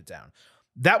might count it down.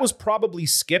 That was probably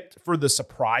skipped for the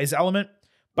surprise element,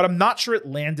 but I'm not sure it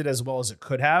landed as well as it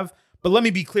could have. But let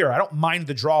me be clear, I don't mind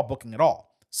the draw booking at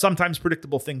all. Sometimes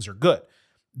predictable things are good.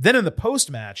 Then in the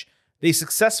post-match, they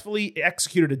successfully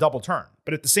executed a double turn.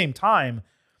 But at the same time,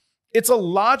 it's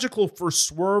illogical for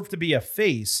Swerve to be a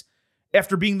face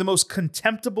after being the most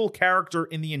contemptible character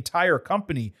in the entire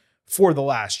company for the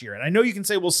last year. And I know you can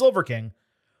say, well, Silver King,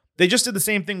 they just did the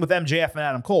same thing with MJF and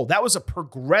Adam Cole. That was a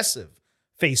progressive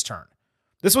face turn.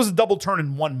 This was a double turn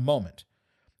in one moment.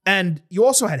 And you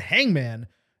also had Hangman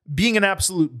being an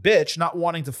absolute bitch, not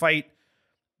wanting to fight.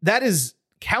 That is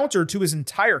counter to his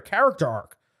entire character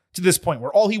arc to this point,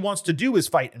 where all he wants to do is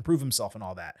fight and prove himself and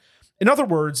all that. In other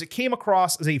words, it came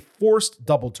across as a forced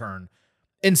double turn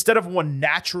instead of one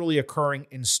naturally occurring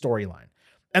in storyline.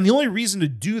 And the only reason to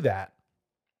do that,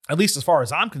 at least as far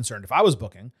as I'm concerned, if I was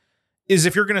booking, is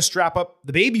if you're going to strap up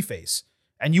the babyface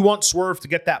and you want Swerve to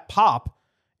get that pop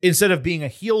instead of being a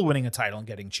heel winning a title and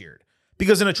getting cheered.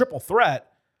 Because in a triple threat,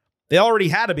 they already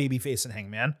had a babyface in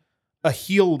Hangman, a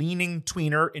heel-leaning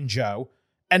tweener in Joe,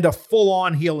 and a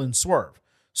full-on heel in Swerve.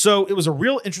 So it was a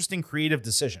real interesting creative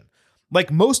decision.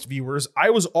 Like most viewers, I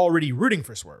was already rooting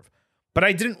for Swerve, but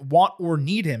I didn't want or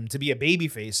need him to be a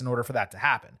babyface in order for that to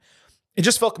happen. It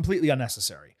just felt completely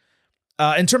unnecessary.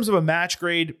 In terms of a match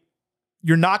grade,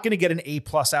 you're not going to get an A+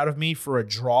 out of me for a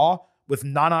draw with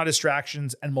non-odd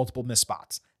distractions and multiple missed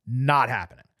spots. Not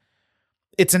happening.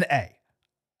 It's an A.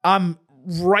 I'm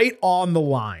right on the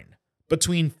line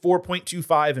between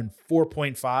 4.25 and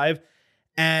 4.5.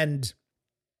 And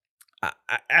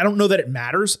I don't know that it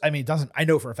matters. I mean, it doesn't. I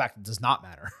know for a fact it does not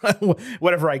matter,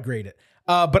 whatever I grade it.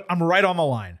 But I'm right on the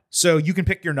line. So you can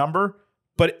pick your number,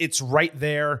 but it's right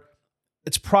there.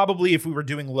 It's probably, if we were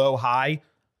doing low-high,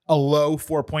 a low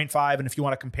 4.5. And if you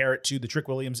want to compare it to the Trick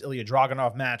Williams-Ilya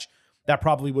Dragunov match, that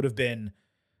probably would have been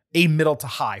a middle to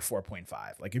high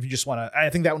 4.5. Like if you just want to, I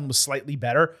think that one was slightly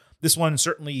better. This one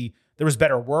certainly, there was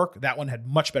better work. That one had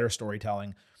much better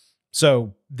storytelling.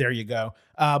 So there you go.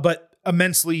 But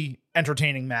immensely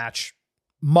entertaining match.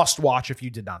 Must watch if you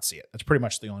did not see it. That's pretty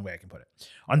much the only way I can put it.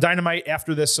 On Dynamite,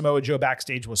 after this, Samoa Joe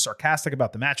backstage was sarcastic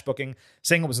about the match booking,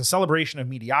 saying it was a celebration of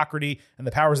mediocrity and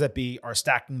the powers that be are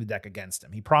stacking the deck against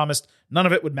him. He promised none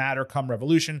of it would matter come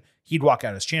Revolution. He'd walk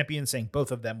out as champion, saying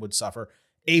both of them would suffer.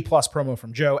 A+ promo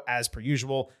from Joe, as per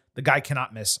usual. The guy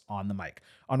cannot miss on the mic.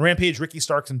 On Rampage, Ricky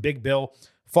Starks and Big Bill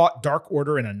fought Dark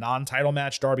Order in a non-title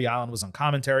match. Darby Allin was on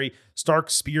commentary.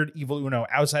 Starks speared Evil Uno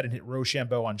outside and hit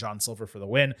Rochambeau on John Silver for the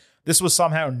win. This was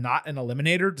somehow not an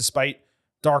eliminator, despite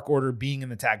Dark Order being in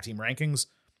the tag team rankings.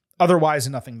 Otherwise, a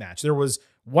nothing match. There was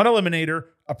one eliminator,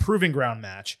 a proving ground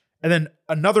match, and then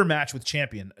another match with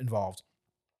champion involved.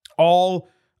 All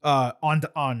on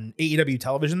AEW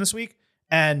television this week.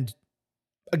 And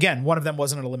again, one of them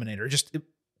wasn't an eliminator. It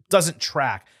doesn't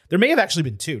track. There may have actually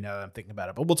been two now that I'm thinking about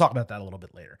it, but we'll talk about that a little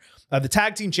bit later. The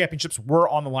tag team championships were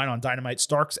on the line on Dynamite.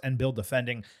 Starks and Bill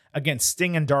defending against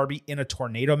Sting and Darby in a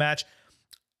tornado match.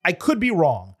 I could be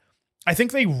wrong. I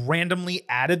think they randomly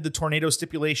added the tornado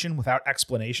stipulation without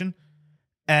explanation.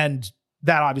 And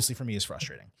that obviously for me is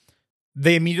frustrating.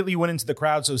 They immediately went into the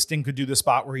crowd so Sting could do the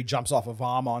spot where he jumps off a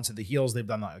vom onto the heels. They've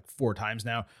done that like 4 times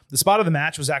now. The spot of the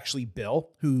match was actually Bill,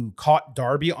 who caught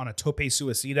Darby on a tope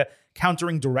suicida,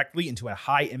 countering directly into a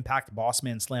high-impact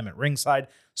bossman slam at ringside.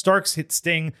 Starks hit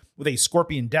Sting with a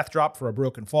scorpion death drop for a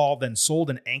broken fall, then sold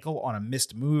an ankle on a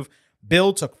missed move.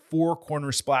 Bill took 4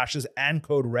 corner splashes and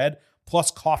code red,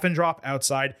 plus coffin drop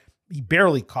outside. He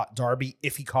barely caught Darby,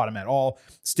 if he caught him at all.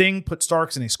 Sting put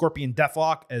Starks in a scorpion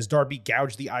deathlock as Darby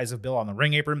gouged the eyes of Bill on the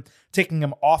ring apron, taking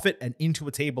him off it and into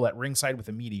a table at ringside with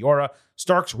a Meteora.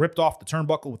 Starks ripped off the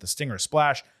turnbuckle with a Stinger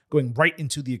splash, going right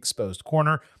into the exposed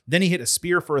corner. Then he hit a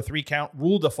spear for a 3 count,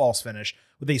 ruled a false finish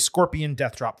with a scorpion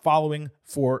death drop following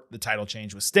for the title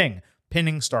change, with Sting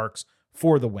pinning Starks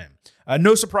for the win.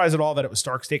 No surprise at all that it was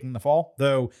Starks taking the fall,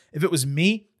 though if it was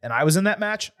me and I was in that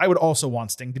match, I would also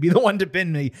want Sting to be the one to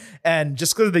pin me, and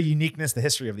just because of the uniqueness, the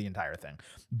history of the entire thing.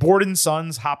 Borden's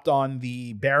sons hopped on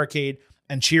the barricade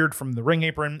and cheered from the ring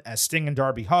apron as Sting and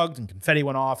Darby hugged and confetti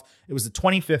went off. It was the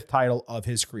 25th title of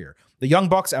his career. The Young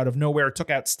Bucks out of nowhere took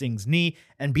out Sting's knee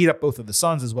and beat up both of the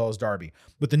sons as well as Darby.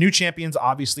 With the new champions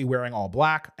obviously wearing all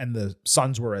black, and the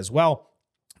sons were as well,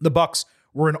 the Bucks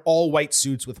were in all white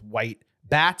suits with white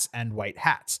bats and white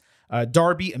hats.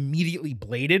 Darby immediately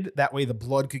bladed. That way the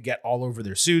blood could get all over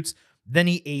their suits. Then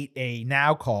he ate a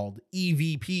now called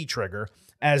EVP trigger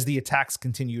as the attacks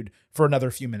continued for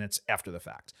another few minutes after the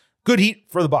fact. Good heat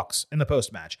for the Bucks in the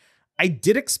post-match. I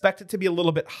did expect it to be a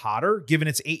little bit hotter given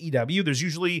it's AEW. There's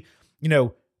usually,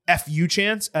 FU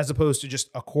chants as opposed to just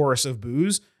a chorus of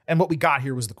boos. And what we got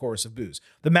here was the chorus of boos.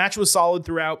 The match was solid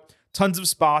throughout. Tons of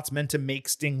spots meant to make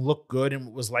Sting look good in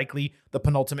what was likely the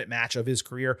penultimate match of his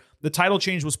career. The title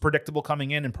change was predictable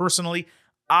coming in, and personally,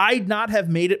 I'd not have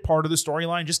made it part of the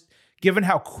storyline, just given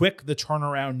how quick the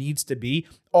turnaround needs to be.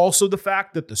 Also, the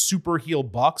fact that the super heel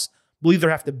Bucks will either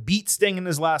have to beat Sting in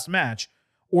his last match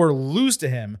or lose to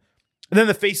him, and then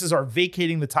the faces are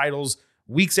vacating the titles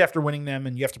weeks after winning them,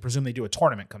 and you have to presume they do a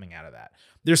tournament coming out of that.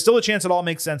 There's still a chance it all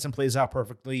makes sense and plays out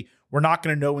perfectly. We're not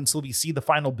going to know until we see the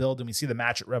final build and we see the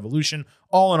match at Revolution.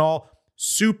 All in all,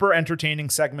 super entertaining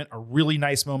segment, a really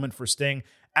nice moment for Sting.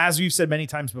 As we've said many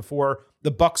times before,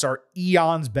 the Bucks are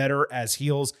eons better as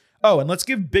heels. Oh, and let's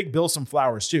give Big Bill some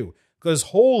flowers too, because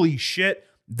holy shit,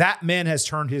 that man has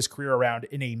turned his career around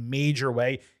in a major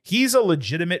way. He's a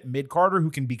legitimate mid-carder who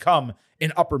can become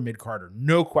an upper mid-carder,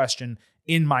 no question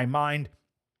in my mind.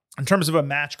 In terms of a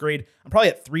match grade, I'm probably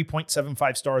at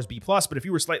 3.75 stars B+, but if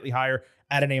you were slightly higher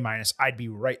at an A-, I'd be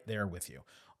right there with you.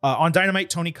 On Dynamite,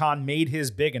 Tony Khan made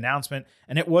his big announcement,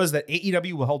 and it was that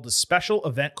AEW will hold a special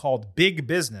event called Big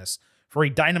Business for a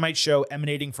Dynamite show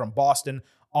emanating from Boston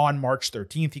on March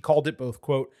 13th. He called it both,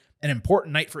 quote, an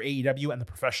important night for AEW and the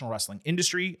professional wrestling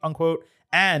industry, unquote,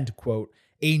 and, quote,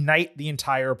 a night the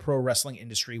entire pro wrestling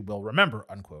industry will remember,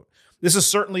 unquote. This is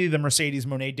certainly the Mercedes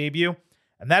Mone debut,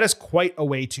 and that is quite a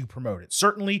way to promote it.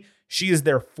 Certainly, she is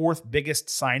their 4th biggest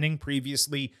signing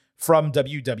previously from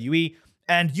WWE.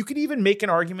 And you could even make an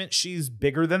argument she's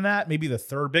bigger than that, maybe the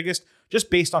 3rd biggest, just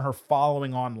based on her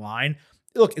following online.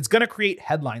 Look, it's going to create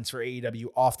headlines for AEW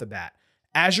off the bat.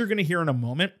 As you're going to hear in a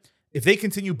moment, if they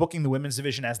continue booking the women's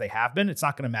division as they have been, it's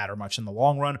not going to matter much in the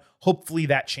long run. Hopefully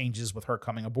that changes with her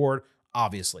coming aboard,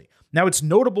 obviously. Now, it's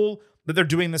notable that they're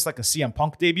doing this like a CM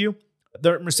Punk debut.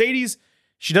 The Mercedes,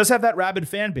 she does have that rabid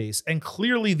fan base, and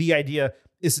clearly the idea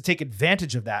is to take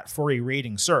advantage of that for a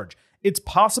rating surge. It's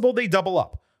possible they double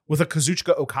up with a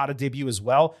Kazuchika Okada debut as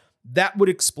well, that would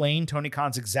explain Tony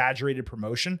Khan's exaggerated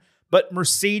promotion. But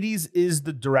Mercedes is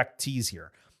the direct tease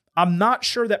here. I'm not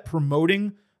sure that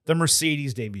promoting the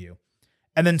Mercedes debut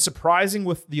and then surprising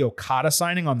with the Okada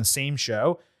signing on the same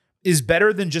show is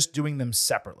better than just doing them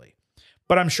separately.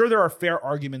 But I'm sure there are fair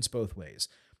arguments both ways.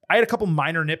 I had a couple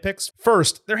minor nitpicks.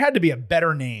 First, there had to be a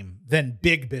better name than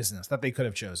Big Business that they could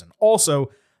have chosen.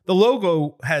 Also, the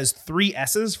logo has 3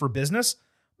 S's for business,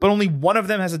 but only one of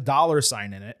them has a dollar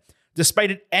sign in it,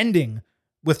 despite it ending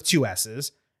with 2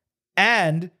 S's.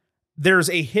 And there's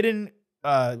a hidden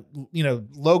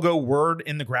logo word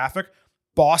in the graphic.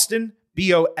 Boston,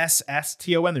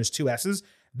 Bosston, there's 2 S's.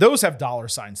 Those have dollar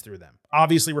signs through them,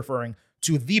 obviously referring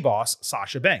to the boss,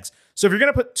 Sasha Banks. So if you're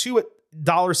going to put 2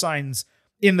 dollar signs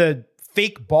in the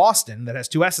fake Boston that has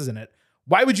 2 S's in it,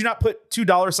 why would you not put 2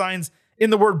 dollar signs in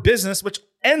the word business, which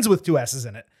ends with 2 S's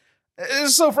in it?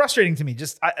 It's so frustrating to me.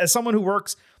 Just as someone who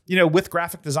works, with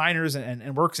graphic designers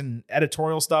and works in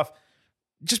editorial stuff,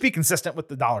 just be consistent with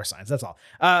the dollar signs. That's all.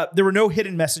 There were no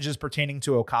hidden messages pertaining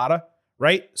to Okada,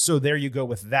 right? So there you go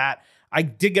with that. I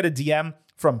did get a DM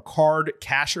from Card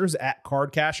Cashers at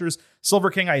Card Cashers. Silver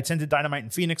King, I attended Dynamite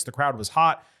in Phoenix. The crowd was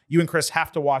hot. You and Chris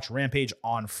have to watch Rampage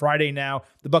on Friday now.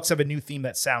 The Bucks have a new theme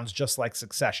that sounds just like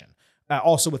Succession,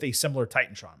 also with a similar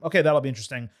Titantron. Okay, that'll be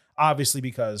interesting, obviously,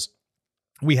 because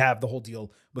we have the whole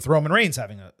deal with Roman Reigns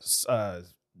having a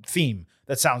theme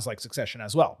that sounds like Succession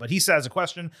as well. But he says a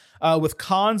question, with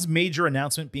Khan's major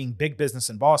announcement being Big Business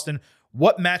in Boston,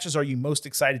 what matches are you most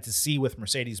excited to see with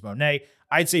Mercedes Mone?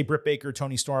 I'd say Britt Baker,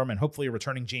 Toni Storm, and hopefully a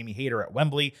returning Jamie Hayter at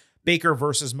Wembley. Baker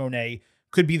versus Mone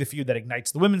could be the feud that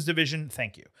ignites the women's division.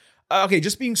 Thank you. Okay,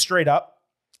 just being straight up,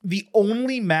 the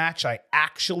only match I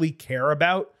actually care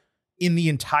about in the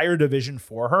entire division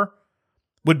for her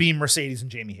would be Mercedes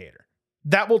and Jamie Hayter.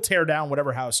 That will tear down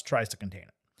whatever house tries to contain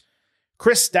it.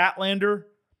 Chris Statlander,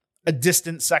 a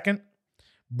distant second.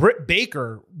 Britt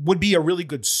Baker would be a really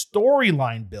good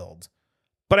storyline build,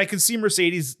 but I could see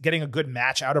Mercedes getting a good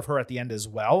match out of her at the end as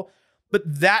well. But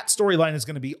that storyline is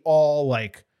going to be all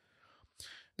like,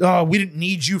 oh, we didn't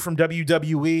need you from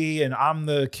WWE and I'm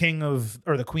the king of,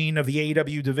 or the queen of the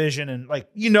AEW division. And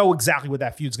exactly what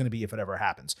that feud's going to be if it ever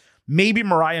happens. Maybe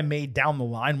Mariah May down the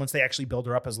line, once they actually build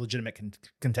her up as a legitimate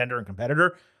contender and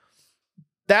competitor.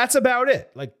 That's about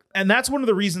it. And that's one of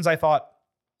the reasons I thought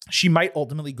she might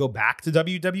ultimately go back to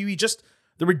WWE. Just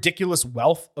the ridiculous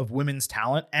wealth of women's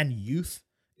talent and youth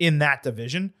in that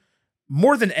division,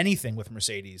 more than anything with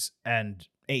Mercedes and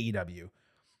AEW.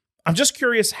 I'm just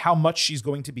curious how much she's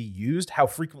going to be used, how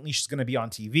frequently she's going to be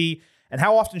on TV, and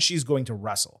how often she's going to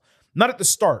wrestle. Not at the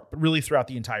start, but really throughout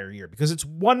the entire year. Because it's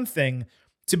one thing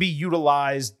to be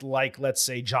utilized like, let's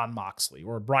say, Jon Moxley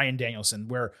or Bryan Danielson,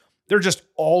 where they're just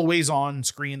always on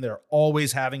screen. They're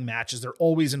always having matches. They're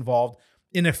always involved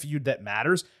in a feud that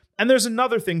matters. And there's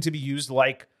another thing to be used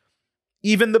like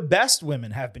even the best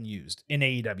women have been used in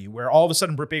AEW, where all of a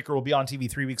sudden Britt Baker will be on TV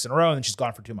 3 weeks in a row and then she's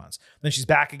gone for 2 months. Then she's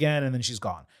back again and then she's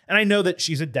gone. And I know that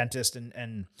she's a dentist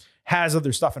and has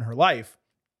other stuff in her life,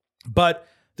 but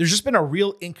there's just been a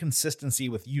real inconsistency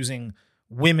with using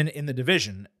women in the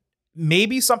division.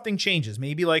 Maybe something changes.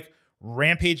 Maybe like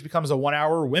Rampage becomes a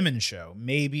 1-hour women's show.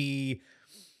 Maybe,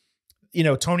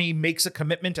 Tony makes a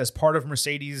commitment as part of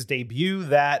Mercedes' debut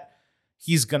that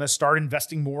he's going to start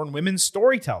investing more in women's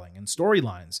storytelling and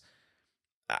storylines.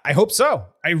 I hope so.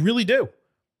 I really do.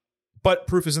 But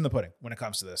proof is in the pudding when it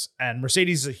comes to this. And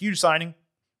Mercedes is a huge signing.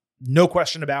 No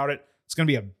question about it. It's going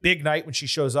to be a big night when she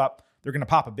shows up. They're going to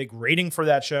pop a big rating for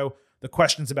that show. The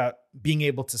question's about being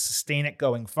able to sustain it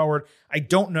going forward. I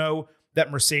don't know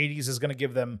that Mercedes is going to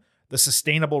give them the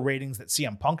sustainable ratings that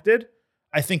CM Punk did.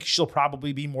 I think she'll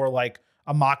probably be more like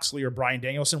a Moxley or Bryan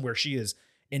Danielson, where she is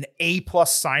an A+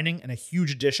 signing and a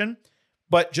huge addition,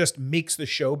 but just makes the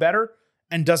show better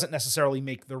and doesn't necessarily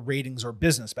make the ratings or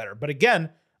business better. But again,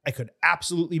 I could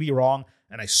absolutely be wrong,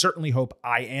 and I certainly hope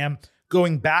I am.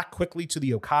 Going back quickly to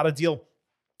the Okada deal,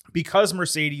 because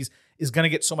Mercedes is going to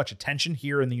get so much attention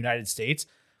here in the United States,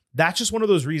 that's just one of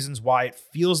those reasons why it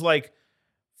feels like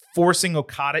forcing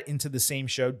Okada into the same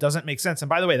show doesn't make sense. And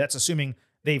by the way, that's assuming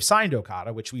they've signed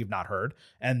Okada, which we have not heard,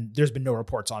 and there's been no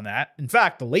reports on that. In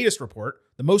fact, the latest report,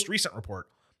 the most recent report,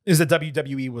 is that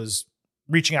WWE was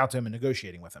reaching out to him and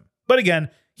negotiating with him. But again,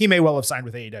 he may well have signed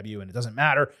with AEW, and it doesn't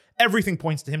matter. Everything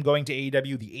points to him going to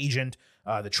AEW, the agent,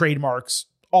 the trademarks,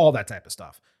 all that type of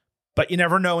stuff. But you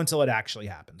never know until it actually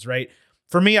happens, right?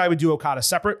 For me, I would do Okada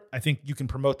separate. I think you can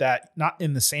promote that not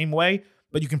in the same way,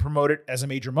 but you can promote it as a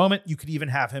major moment. You could even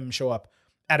have him show up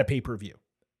at a pay-per-view.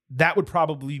 That would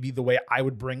probably be the way I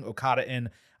would bring Okada in.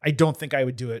 I don't think I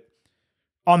would do it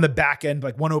on the back end,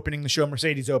 like one opening the show,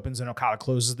 Mercedes opens and Okada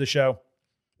closes the show.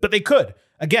 But they could.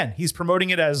 Again, he's promoting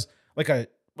it as like I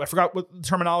forgot what the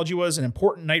terminology was, an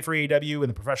important night for AEW in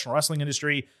the professional wrestling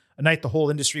industry, a night the whole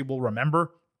industry will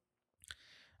remember.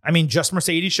 I mean, just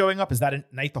Mercedes showing up, is that a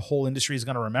night the whole industry is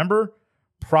going to remember?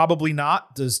 Probably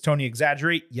not. Does Tony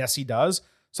exaggerate? Yes, he does.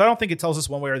 So I don't think it tells us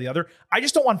one way or the other. I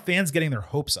just don't want fans getting their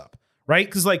hopes up, right?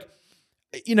 Because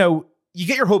you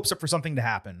get your hopes up for something to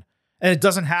happen and it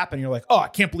doesn't happen. You're like, oh, I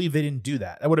can't believe they didn't do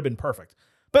that. That would have been perfect.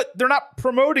 But they're not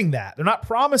promoting that. They're not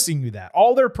promising you that.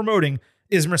 All they're promoting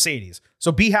is Mercedes.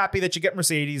 So be happy that you get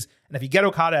Mercedes. And if you get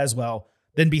Okada as well,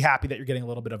 then be happy that you're getting a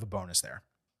little bit of a bonus there.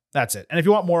 That's it. And if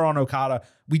you want more on Okada,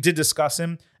 we did discuss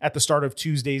him at the start of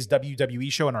Tuesday's WWE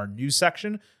show in our news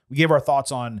section. We gave our thoughts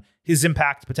on his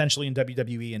impact potentially in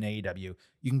WWE and AEW.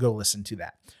 You can go listen to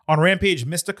that. On Rampage,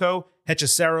 Mystico,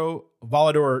 Hechicero,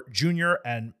 Volador Jr.,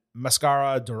 and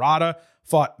Mascara Dorada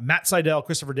fought Matt Sydal,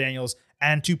 Christopher Daniels,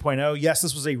 and 2.0. Yes,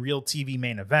 this was a real TV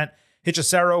main event.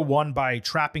 Hechicero won by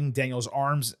trapping Daniels'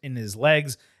 arms in his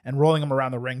legs and rolling him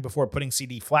around the ring before putting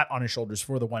CD flat on his shoulders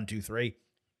for the 1-2-3.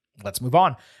 Let's move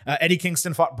on. Eddie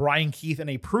Kingston fought Brian Keith in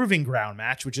a proving ground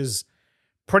match, which is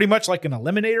pretty much like an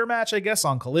eliminator match, I guess,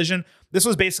 on Collision. This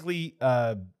was basically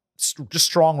just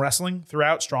strong wrestling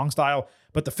throughout, strong style,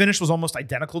 but the finish was almost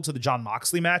identical to the Jon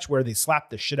Moxley match where they slapped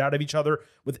the shit out of each other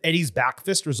with Eddie's back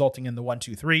fist resulting in the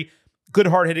 1-2-3. Good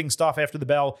hard-hitting stuff after the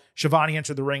bell. Shivani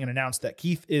entered the ring and announced that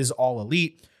Keith is all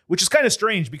elite, which is kind of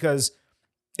strange because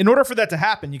in order for that to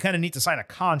happen, you kind of need to sign a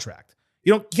contract.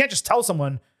 You can't just tell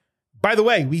someone, by the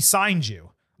way, we signed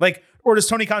you. Or does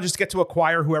Tony Khan just get to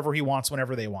acquire whoever he wants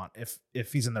whenever they want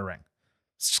if he's in the ring?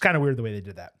 It's just kind of weird the way they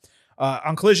did that.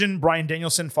 On Collision, Bryan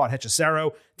Danielson fought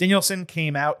Hechicero. Danielson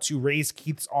came out to raise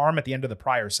Keith's arm at the end of the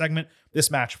prior segment.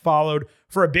 This match followed.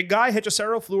 For a big guy,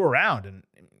 Hechicero flew around and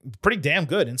pretty damn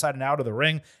good inside and out of the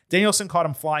ring. Danielson caught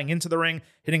him flying into the ring,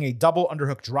 hitting a double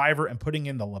underhook driver and putting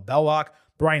in the label lock.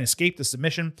 Bryan escaped the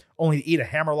submission, only to eat a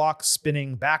hammerlock,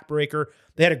 spinning backbreaker.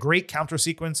 They had a great counter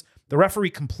sequence. The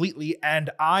referee completely, and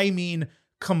I mean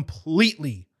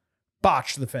completely,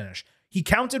 botched the finish. He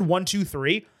counted 1, 2,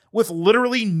 3 with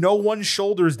literally no one's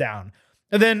shoulders down.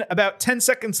 And then about 10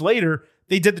 seconds later,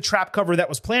 they did the trap cover that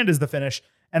was planned as the finish,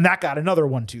 and that got another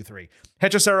 1, 2, 3.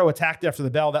 Hechicero attacked after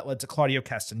the bell. That led to Claudio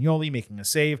Castagnoli making a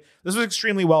save. This was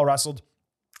extremely well wrestled,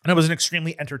 and it was an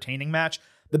extremely entertaining match.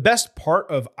 The best part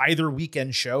of either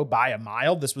weekend show by a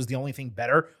mile, this was the only thing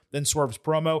better than Swerve's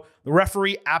promo. The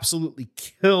referee absolutely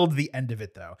killed the end of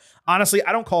it, though. Honestly,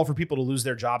 I don't call for people to lose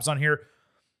their jobs on here,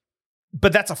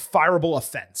 but that's a fireable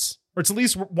offense, or it's at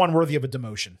least one worthy of a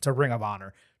demotion to Ring of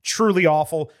Honor. Truly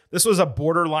awful. This was a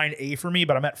borderline A for me,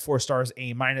 but I'm at 4 stars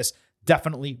A-.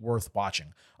 Definitely worth watching.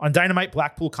 On Dynamite,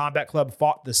 Blackpool Combat Club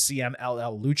fought the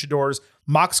CMLL Luchadors.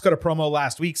 Mox cut a promo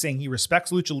last week saying he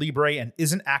respects Lucha Libre and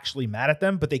isn't actually mad at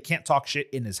them, but they can't talk shit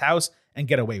in his house and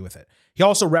get away with it. He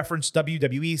also referenced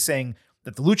WWE saying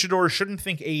that the Luchadors shouldn't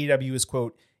think AEW is,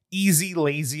 quote, easy,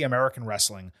 lazy American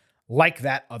wrestling like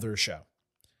that other show.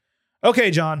 Okay,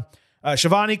 John.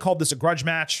 Shivani called this a grudge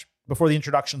match. Before the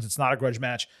introductions, it's not a grudge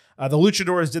match. The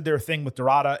Luchadors did their thing with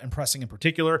Dorada and pressing in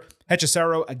particular.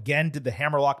 Hechicero again did the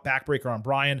hammerlock backbreaker on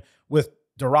Bryan, with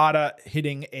Dorada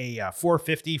hitting a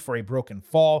 450 for a broken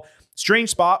fall. Strange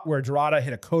spot where Dorada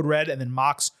hit a code red and then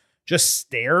Mox just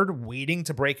stared, waiting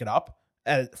to break it up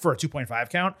for a 2.5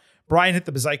 count. Bryan hit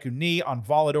the Bazaiku knee on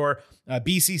Volador.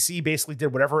 BCC basically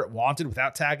did whatever it wanted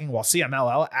without tagging, while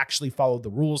CMLL actually followed the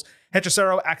rules.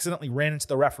 Hechicero accidentally ran into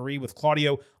the referee with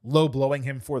Claudio low-blowing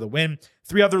him for the win.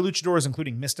 3 other luchadors,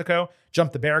 including Mystico,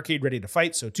 jumped the barricade ready to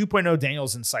fight, so 2.0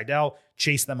 Daniels and Sydal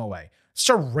chased them away. It's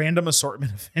a random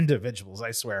assortment of individuals,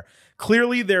 I swear.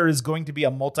 Clearly, there is going to be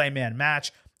a multi-man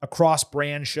match, a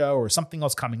cross-brand show, or something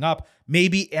else coming up.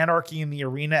 Maybe Anarchy in the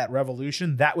Arena at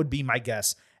Revolution. That would be my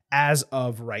guess as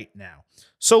of right now.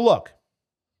 So look.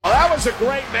 Well, that was a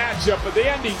great matchup, but the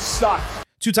ending sucked.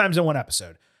 2 times in 1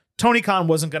 episode. Tony Khan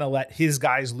wasn't going to let his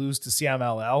guys lose to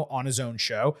CMLL on his own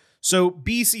show, so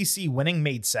BCC winning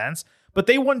made sense, but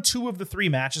they won 2 of the 3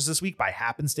 matches this week by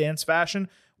happenstance fashion,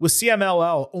 with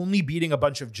CMLL only beating a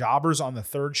bunch of jobbers on the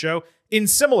 3rd show in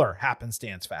similar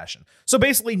happenstance fashion. So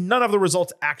basically, none of the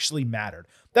results actually mattered.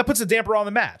 That puts a damper on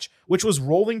the match, which was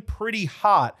rolling pretty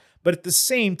hot, but at the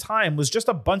same time was just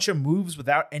a bunch of moves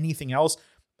without anything else.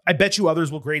 I bet you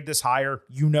others will grade this higher.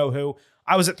 You know who.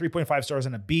 I was at 3.5 stars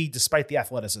and a B, despite the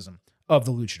athleticism of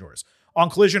the Luchadors. On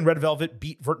Collision, Red Velvet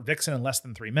beat Vert Vixen in less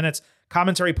than 3 minutes.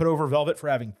 Commentary put over Velvet for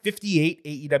having 58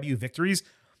 AEW victories.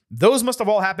 Those must have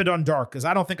all happened on Dark, because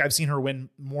I don't think I've seen her win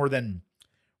more than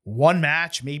one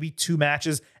match, maybe two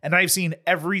matches, and I've seen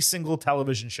every single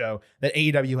television show that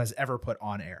AEW has ever put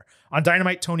on air. On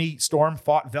Dynamite, Toni Storm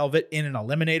fought Velvet in an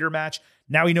eliminator match.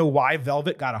 Now we know why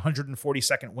Velvet got a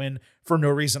 142nd win for no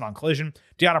reason on Collision.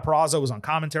 Deonna Purrazzo was on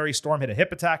commentary. Storm hit a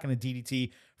hip attack and a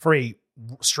DDT for a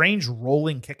strange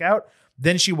rolling kickout.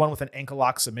 Then she won with an ankle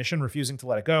lock submission, refusing to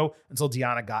let it go until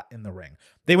Deonna got in the ring.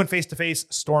 They went face-to-face.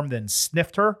 Storm then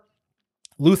sniffed her.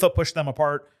 Lutha pushed them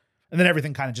apart, and then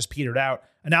everything kind of just petered out.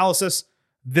 Analysis,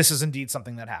 this is indeed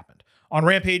something that happened. On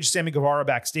Rampage, Sammy Guevara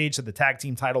backstage said the tag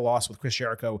team title loss with Chris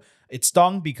Jericho, it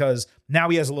stung because now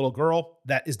he has a little girl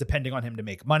that is depending on him to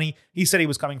make money. He said he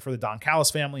was coming for the Don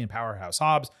Callis family and Powerhouse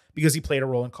Hobbs because he played a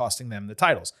role in costing them the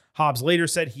titles. Hobbs later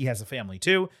said he has a family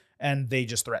too, and they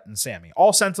just threatened Sammy.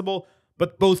 All sensible,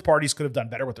 but both parties could have done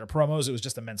better with their promos. It was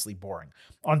just immensely boring.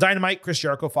 On Dynamite, Chris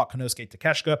Jericho fought Konosuke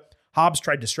Takeshita. Hobbs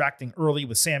tried distracting early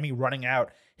with Sammy running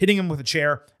out, hitting him with a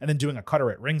chair, and then doing a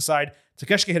cutter at ringside.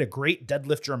 Takeshita hit a great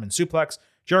deadlift German suplex.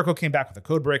 Jericho came back with a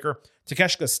code breaker.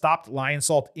 Takeshita stopped Lion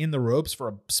Salt in the ropes for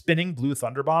a spinning blue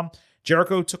thunderbomb.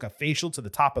 Jericho took a facial to the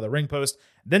top of the ring post,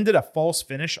 then did a false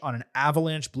finish on an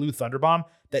avalanche blue thunderbomb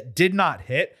that did not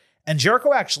hit. And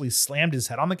Jericho actually slammed his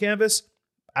head on the canvas.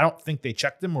 I don't think they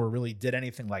checked him or really did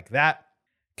anything like that.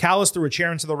 Callis threw a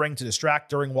chair into the ring to distract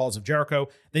during Walls of Jericho.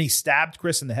 Then he stabbed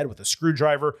Chris in the head with a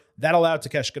screwdriver. That allowed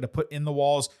Takeshita to put in the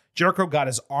walls. Jericho got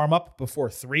his arm up before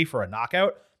 3 for a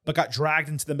knockout, but got dragged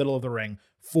into the middle of the ring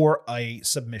for a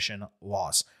submission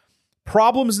loss.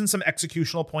 Problems and some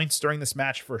executional points during this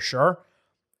match for sure.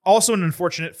 Also an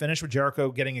unfortunate finish with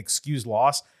Jericho getting excused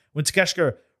loss when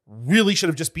Takeshita really should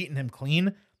have just beaten him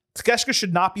clean. Takeshita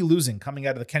should not be losing coming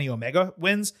out of the Kenny Omega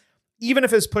wins, even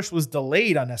if his push was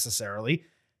delayed unnecessarily.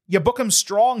 You book him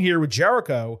strong here with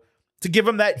Jericho to give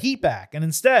him that heat back. And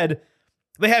instead,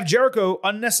 they have Jericho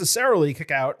unnecessarily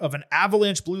kick out of an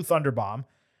avalanche blue thunderbomb.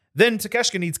 Then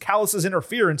Takeshita needs Callis'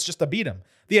 interference just to beat him.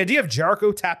 The idea of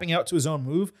Jericho tapping out to his own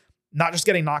move, not just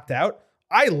getting knocked out,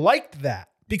 I liked that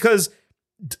because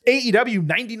AEW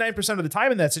 99% of the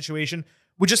time in that situation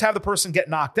would just have the person get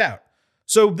knocked out.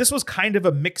 So this was kind of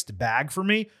a mixed bag for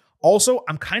me. Also,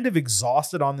 I'm kind of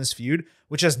exhausted on this feud,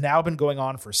 which has now been going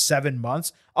on for 7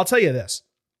 months. I'll tell you this.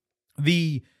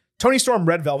 The Toni Storm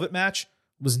Red Velvet match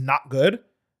was not good,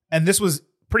 and this was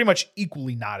pretty much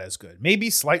equally not as good. Maybe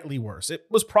slightly worse. It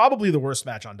was probably the worst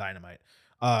match on Dynamite,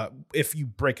 if you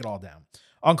break it all down.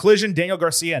 On Collision, Daniel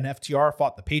Garcia and FTR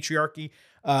fought the Patriarchy.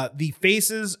 The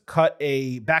Faces cut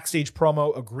a backstage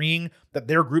promo agreeing that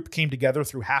their group came together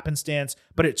through happenstance,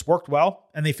 but it's worked well,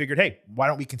 and they figured, hey, why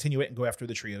don't we continue it and go after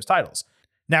the trios titles?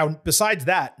 Now, besides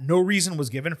that, no reason was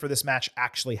given for this match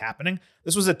actually happening.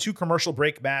 This was a 2 commercial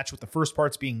break match with the first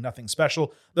parts being nothing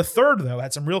special. The third, though,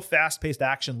 had some real fast-paced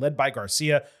action led by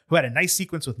Garcia, who had a nice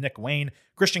sequence with Nick Wayne.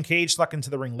 Christian Cage snuck into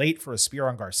the ring late for a spear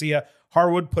on Garcia.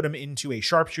 Harwood put him into a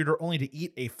sharpshooter only to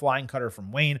eat a flying cutter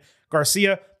from Wayne.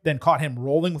 Garcia then caught him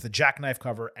rolling with a jackknife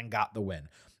cover and got the win.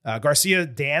 Garcia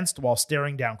danced while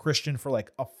staring down Christian for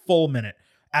like a full minute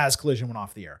as Collision went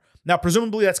off the air. Now,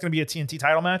 presumably that's going to be a TNT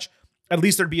title match. At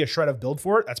least there'd be a shred of build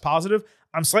for it. That's positive.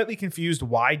 I'm slightly confused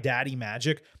why Daddy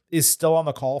Magic is still on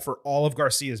the call for all of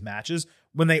Garcia's matches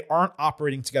when they aren't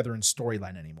operating together in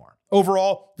storyline anymore.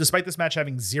 Overall, despite this match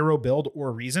having 0 build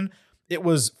or reason, it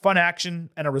was fun action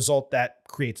and a result that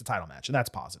creates a title match, and that's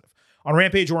positive. On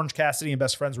Rampage, Orange Cassidy and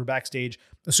Best Friends were backstage,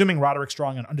 assuming Roderick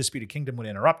Strong and Undisputed Kingdom would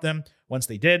interrupt them. Once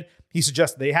they did, he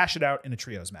suggested they hash it out in a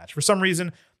trios match. For some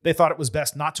reason, they thought it was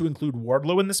best not to include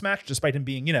Wardlow in this match, despite him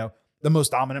being, the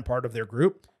most dominant part of their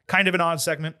group. Kind of an odd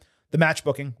segment. The match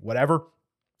booking, whatever.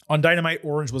 On Dynamite,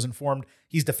 Orange was informed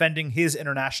he's defending his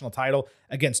international title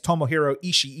against Tomohiro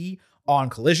Ishii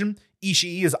on Collision.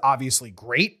 Ishii is obviously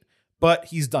great, but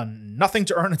he's done nothing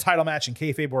to earn a title match in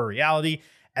kayfabe or reality.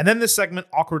 And then this segment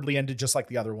awkwardly ended just like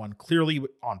the other one, clearly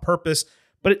on purpose,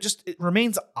 but it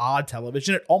remains odd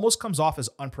television. It almost comes off as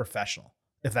unprofessional,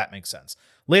 if that makes sense.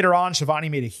 Later on,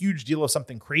 Shivani made a huge deal of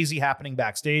something crazy happening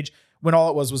backstage when all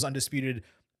it was Undisputed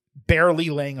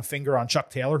barely laying a finger on Chuck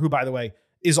Taylor, who, by the way,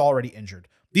 is already injured.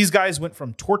 These guys went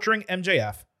from torturing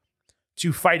MJF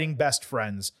to fighting Best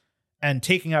Friends and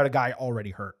taking out a guy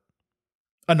already hurt.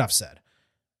 Enough said.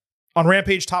 On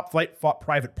Rampage, Top Flight fought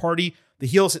Private Party. The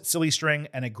heels hit Silly String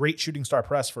and a great shooting star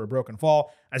press for a broken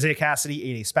fall. Isaiah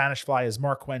Cassidy ate a Spanish fly as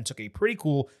Mark Quinn took a pretty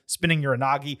cool spinning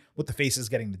Uranagi with the Faces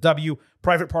getting the W.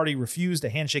 Private Party refused a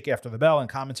handshake after the bell, and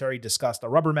commentary discussed a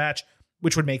rubber match,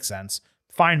 which would make sense.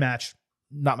 Fine match.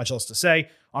 Not much else to say.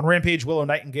 On Rampage, Willow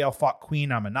Nightingale fought Queen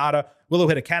Aminata. Willow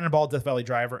hit a cannonball Death Valley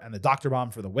driver and the Dr.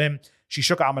 Bomb for the win. She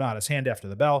shook Aminata's hand after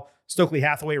the bell. Stokely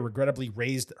Hathaway regrettably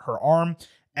raised her arm,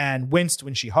 and winced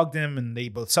when she hugged him, and they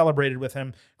both celebrated with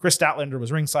him. Chris Statlander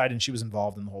was ringside, and she was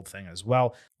involved in the whole thing as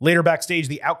well. Later backstage,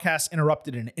 the Outcasts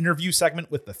interrupted an interview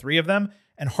segment with the three of them,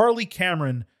 and Harley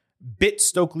Cameron bit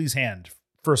Stokely's hand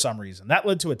for some reason. That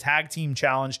led to a tag team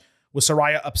challenge, with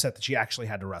Saraya upset that she actually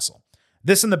had to wrestle.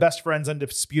 This and the Best Friends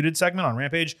Undisputed segment on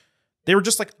Rampage, they were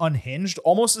just like unhinged,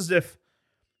 almost as if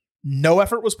no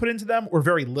effort was put into them or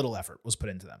very little effort was put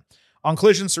into them. On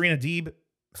Collision, Serena Deeb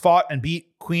fought and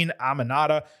beat Queen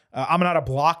Aminata. Aminata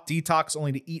blocked Detox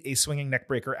only to eat a swinging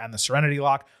neckbreaker and the Serenity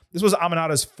Lock. This was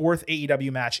Aminata's 4th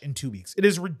AEW match in 2 weeks. It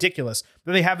is ridiculous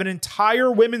that they have an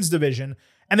entire women's division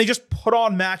and they just put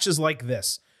on matches like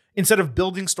this instead of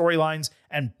building storylines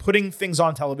and putting things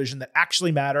on television that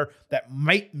actually matter, that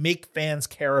might make fans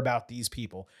care about these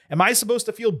people. Am I supposed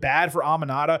to feel bad for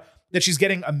Aminata that she's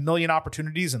getting a million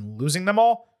opportunities and losing them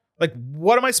all? Like,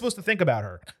 what am I supposed to think about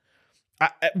her?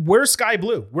 Where's Sky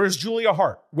Blue? Where's Julia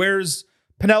Hart? Where's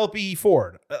Penelope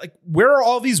Ford? Like, where are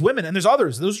all these women? And there's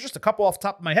others. Those are just a couple off the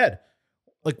top of my head.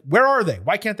 Like, where are they?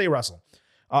 Why can't they wrestle?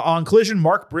 On Collision,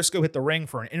 Mark Briscoe hit the ring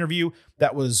for an interview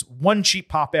that was one cheap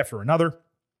pop after another.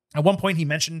 At one point, he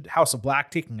mentioned House of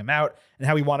Black taking him out and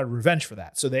how he wanted revenge for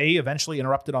that. So they eventually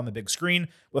interrupted on the big screen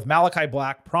with Malachi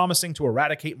Black promising to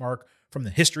eradicate Mark from the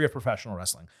history of professional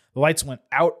wrestling. The lights went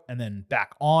out and then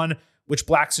back on, which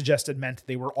Black suggested meant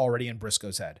they were already in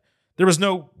Briscoe's head. There was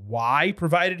no why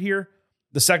provided here.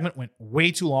 The segment went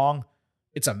way too long.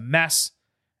 It's a mess.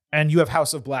 And you have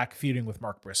House of Black feuding with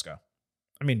Mark Briscoe.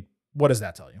 I mean, what does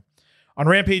that tell you? On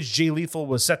Rampage, Jay Lethal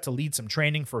was set to lead some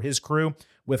training for his crew,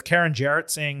 with Karen Jarrett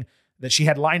saying that she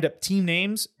had lined up team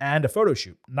names and a photo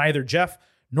shoot. Neither Jeff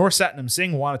nor Satnam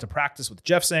Singh wanted to practice, with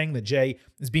Jeff saying that Jay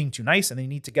is being too nice and they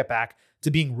need to get back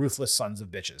to being ruthless sons of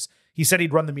bitches. He said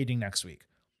he'd run the meeting next week.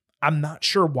 I'm not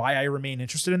sure why I remain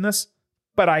interested in this,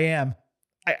 but I am.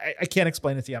 I can't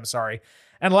explain it to you. I'm sorry.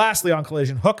 And lastly, on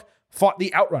Collision, Hook fought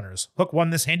the Outrunners. Hook won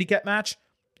this handicap match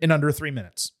in under 3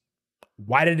 minutes.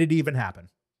 Why did it even happen?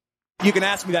 You can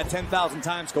ask me that 10,000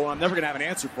 times, Cole. I'm never going to have an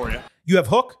answer for you. You have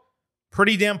Hook,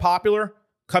 pretty damn popular,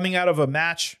 coming out of a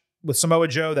match with Samoa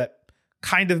Joe that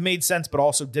kind of made sense, but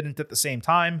also didn't at the same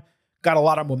time. Got a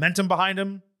lot of momentum behind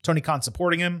him, Tony Khan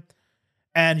supporting him.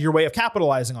 And your way of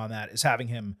capitalizing on that is having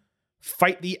him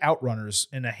fight the Outrunners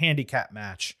in a handicap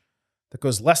match that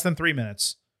goes less than 3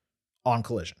 minutes on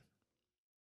Collision.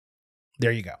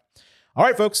 There you go. All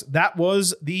right, folks, that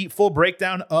was the full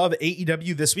breakdown of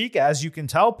AEW this week. As you can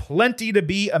tell, plenty to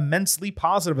be immensely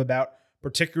positive about,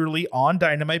 particularly on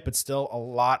Dynamite, but still a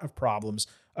lot of problems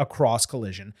across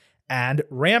Collision and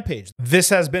Rampage. This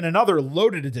has been another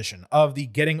loaded edition of the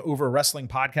Getting Over Wrestling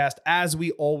podcast, as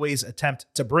we always attempt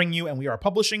to bring you, and we are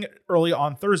publishing it early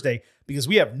on Thursday because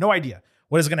we have no idea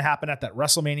what is going to happen at that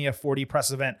WrestleMania 40 press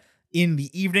event in the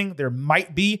evening. There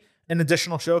might be an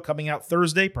additional show coming out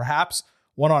Thursday, perhaps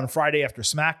one on Friday after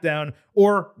SmackDown,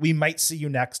 or we might see you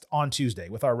next on Tuesday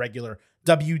with our regular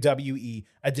WWE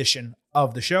edition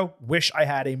of the show. Wish I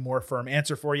had a more firm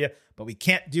answer for you, but we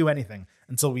can't do anything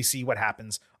until we see what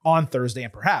happens on Thursday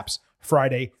and perhaps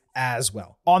Friday as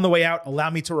well. On the way out, allow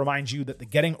me to remind you that the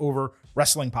Getting Over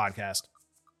Wrestling podcast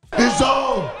It's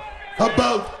all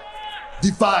about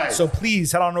Defy. So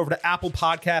please head on over to Apple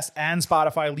Podcasts and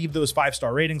Spotify. Leave those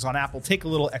 5-star ratings on Apple. Take a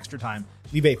little extra time.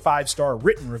 Leave a 5-star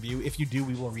written review. If you do,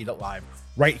 we will read it live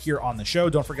right here on the show.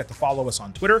 Don't forget to follow us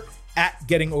on Twitter at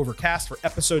Getting Overcast for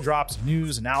episode drops,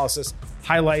 news, analysis,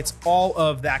 highlights, all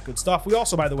of that good stuff. We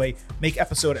also, by the way, make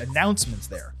episode announcements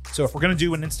there. So if we're going to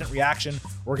do an instant reaction,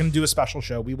 we're going to do a special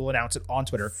show, we will announce it on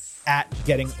Twitter at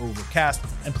Getting Overcast.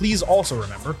 And please also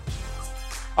remember,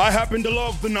 I happen to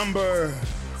love the number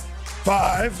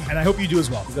 5. And I hope you do as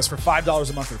well, because for $5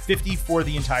 a month or $50 for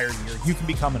the entire year, you can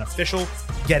become an official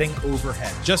Getting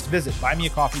Overhead. Just visit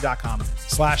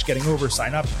buymeacoffee.com/gettingover.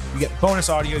 Sign up. You get bonus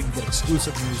audio, you get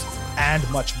exclusive news, and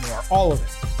much more. All of it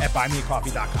at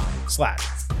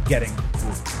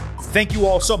buymeacoffee.com/gettingover. Thank you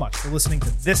all so much for listening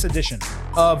to this edition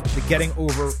of the Getting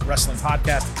Over Wrestling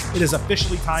podcast. It is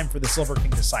officially time for the Silver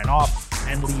King to sign off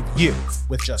and leave you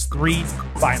with just 3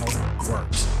 final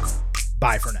words.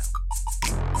 Bye for now.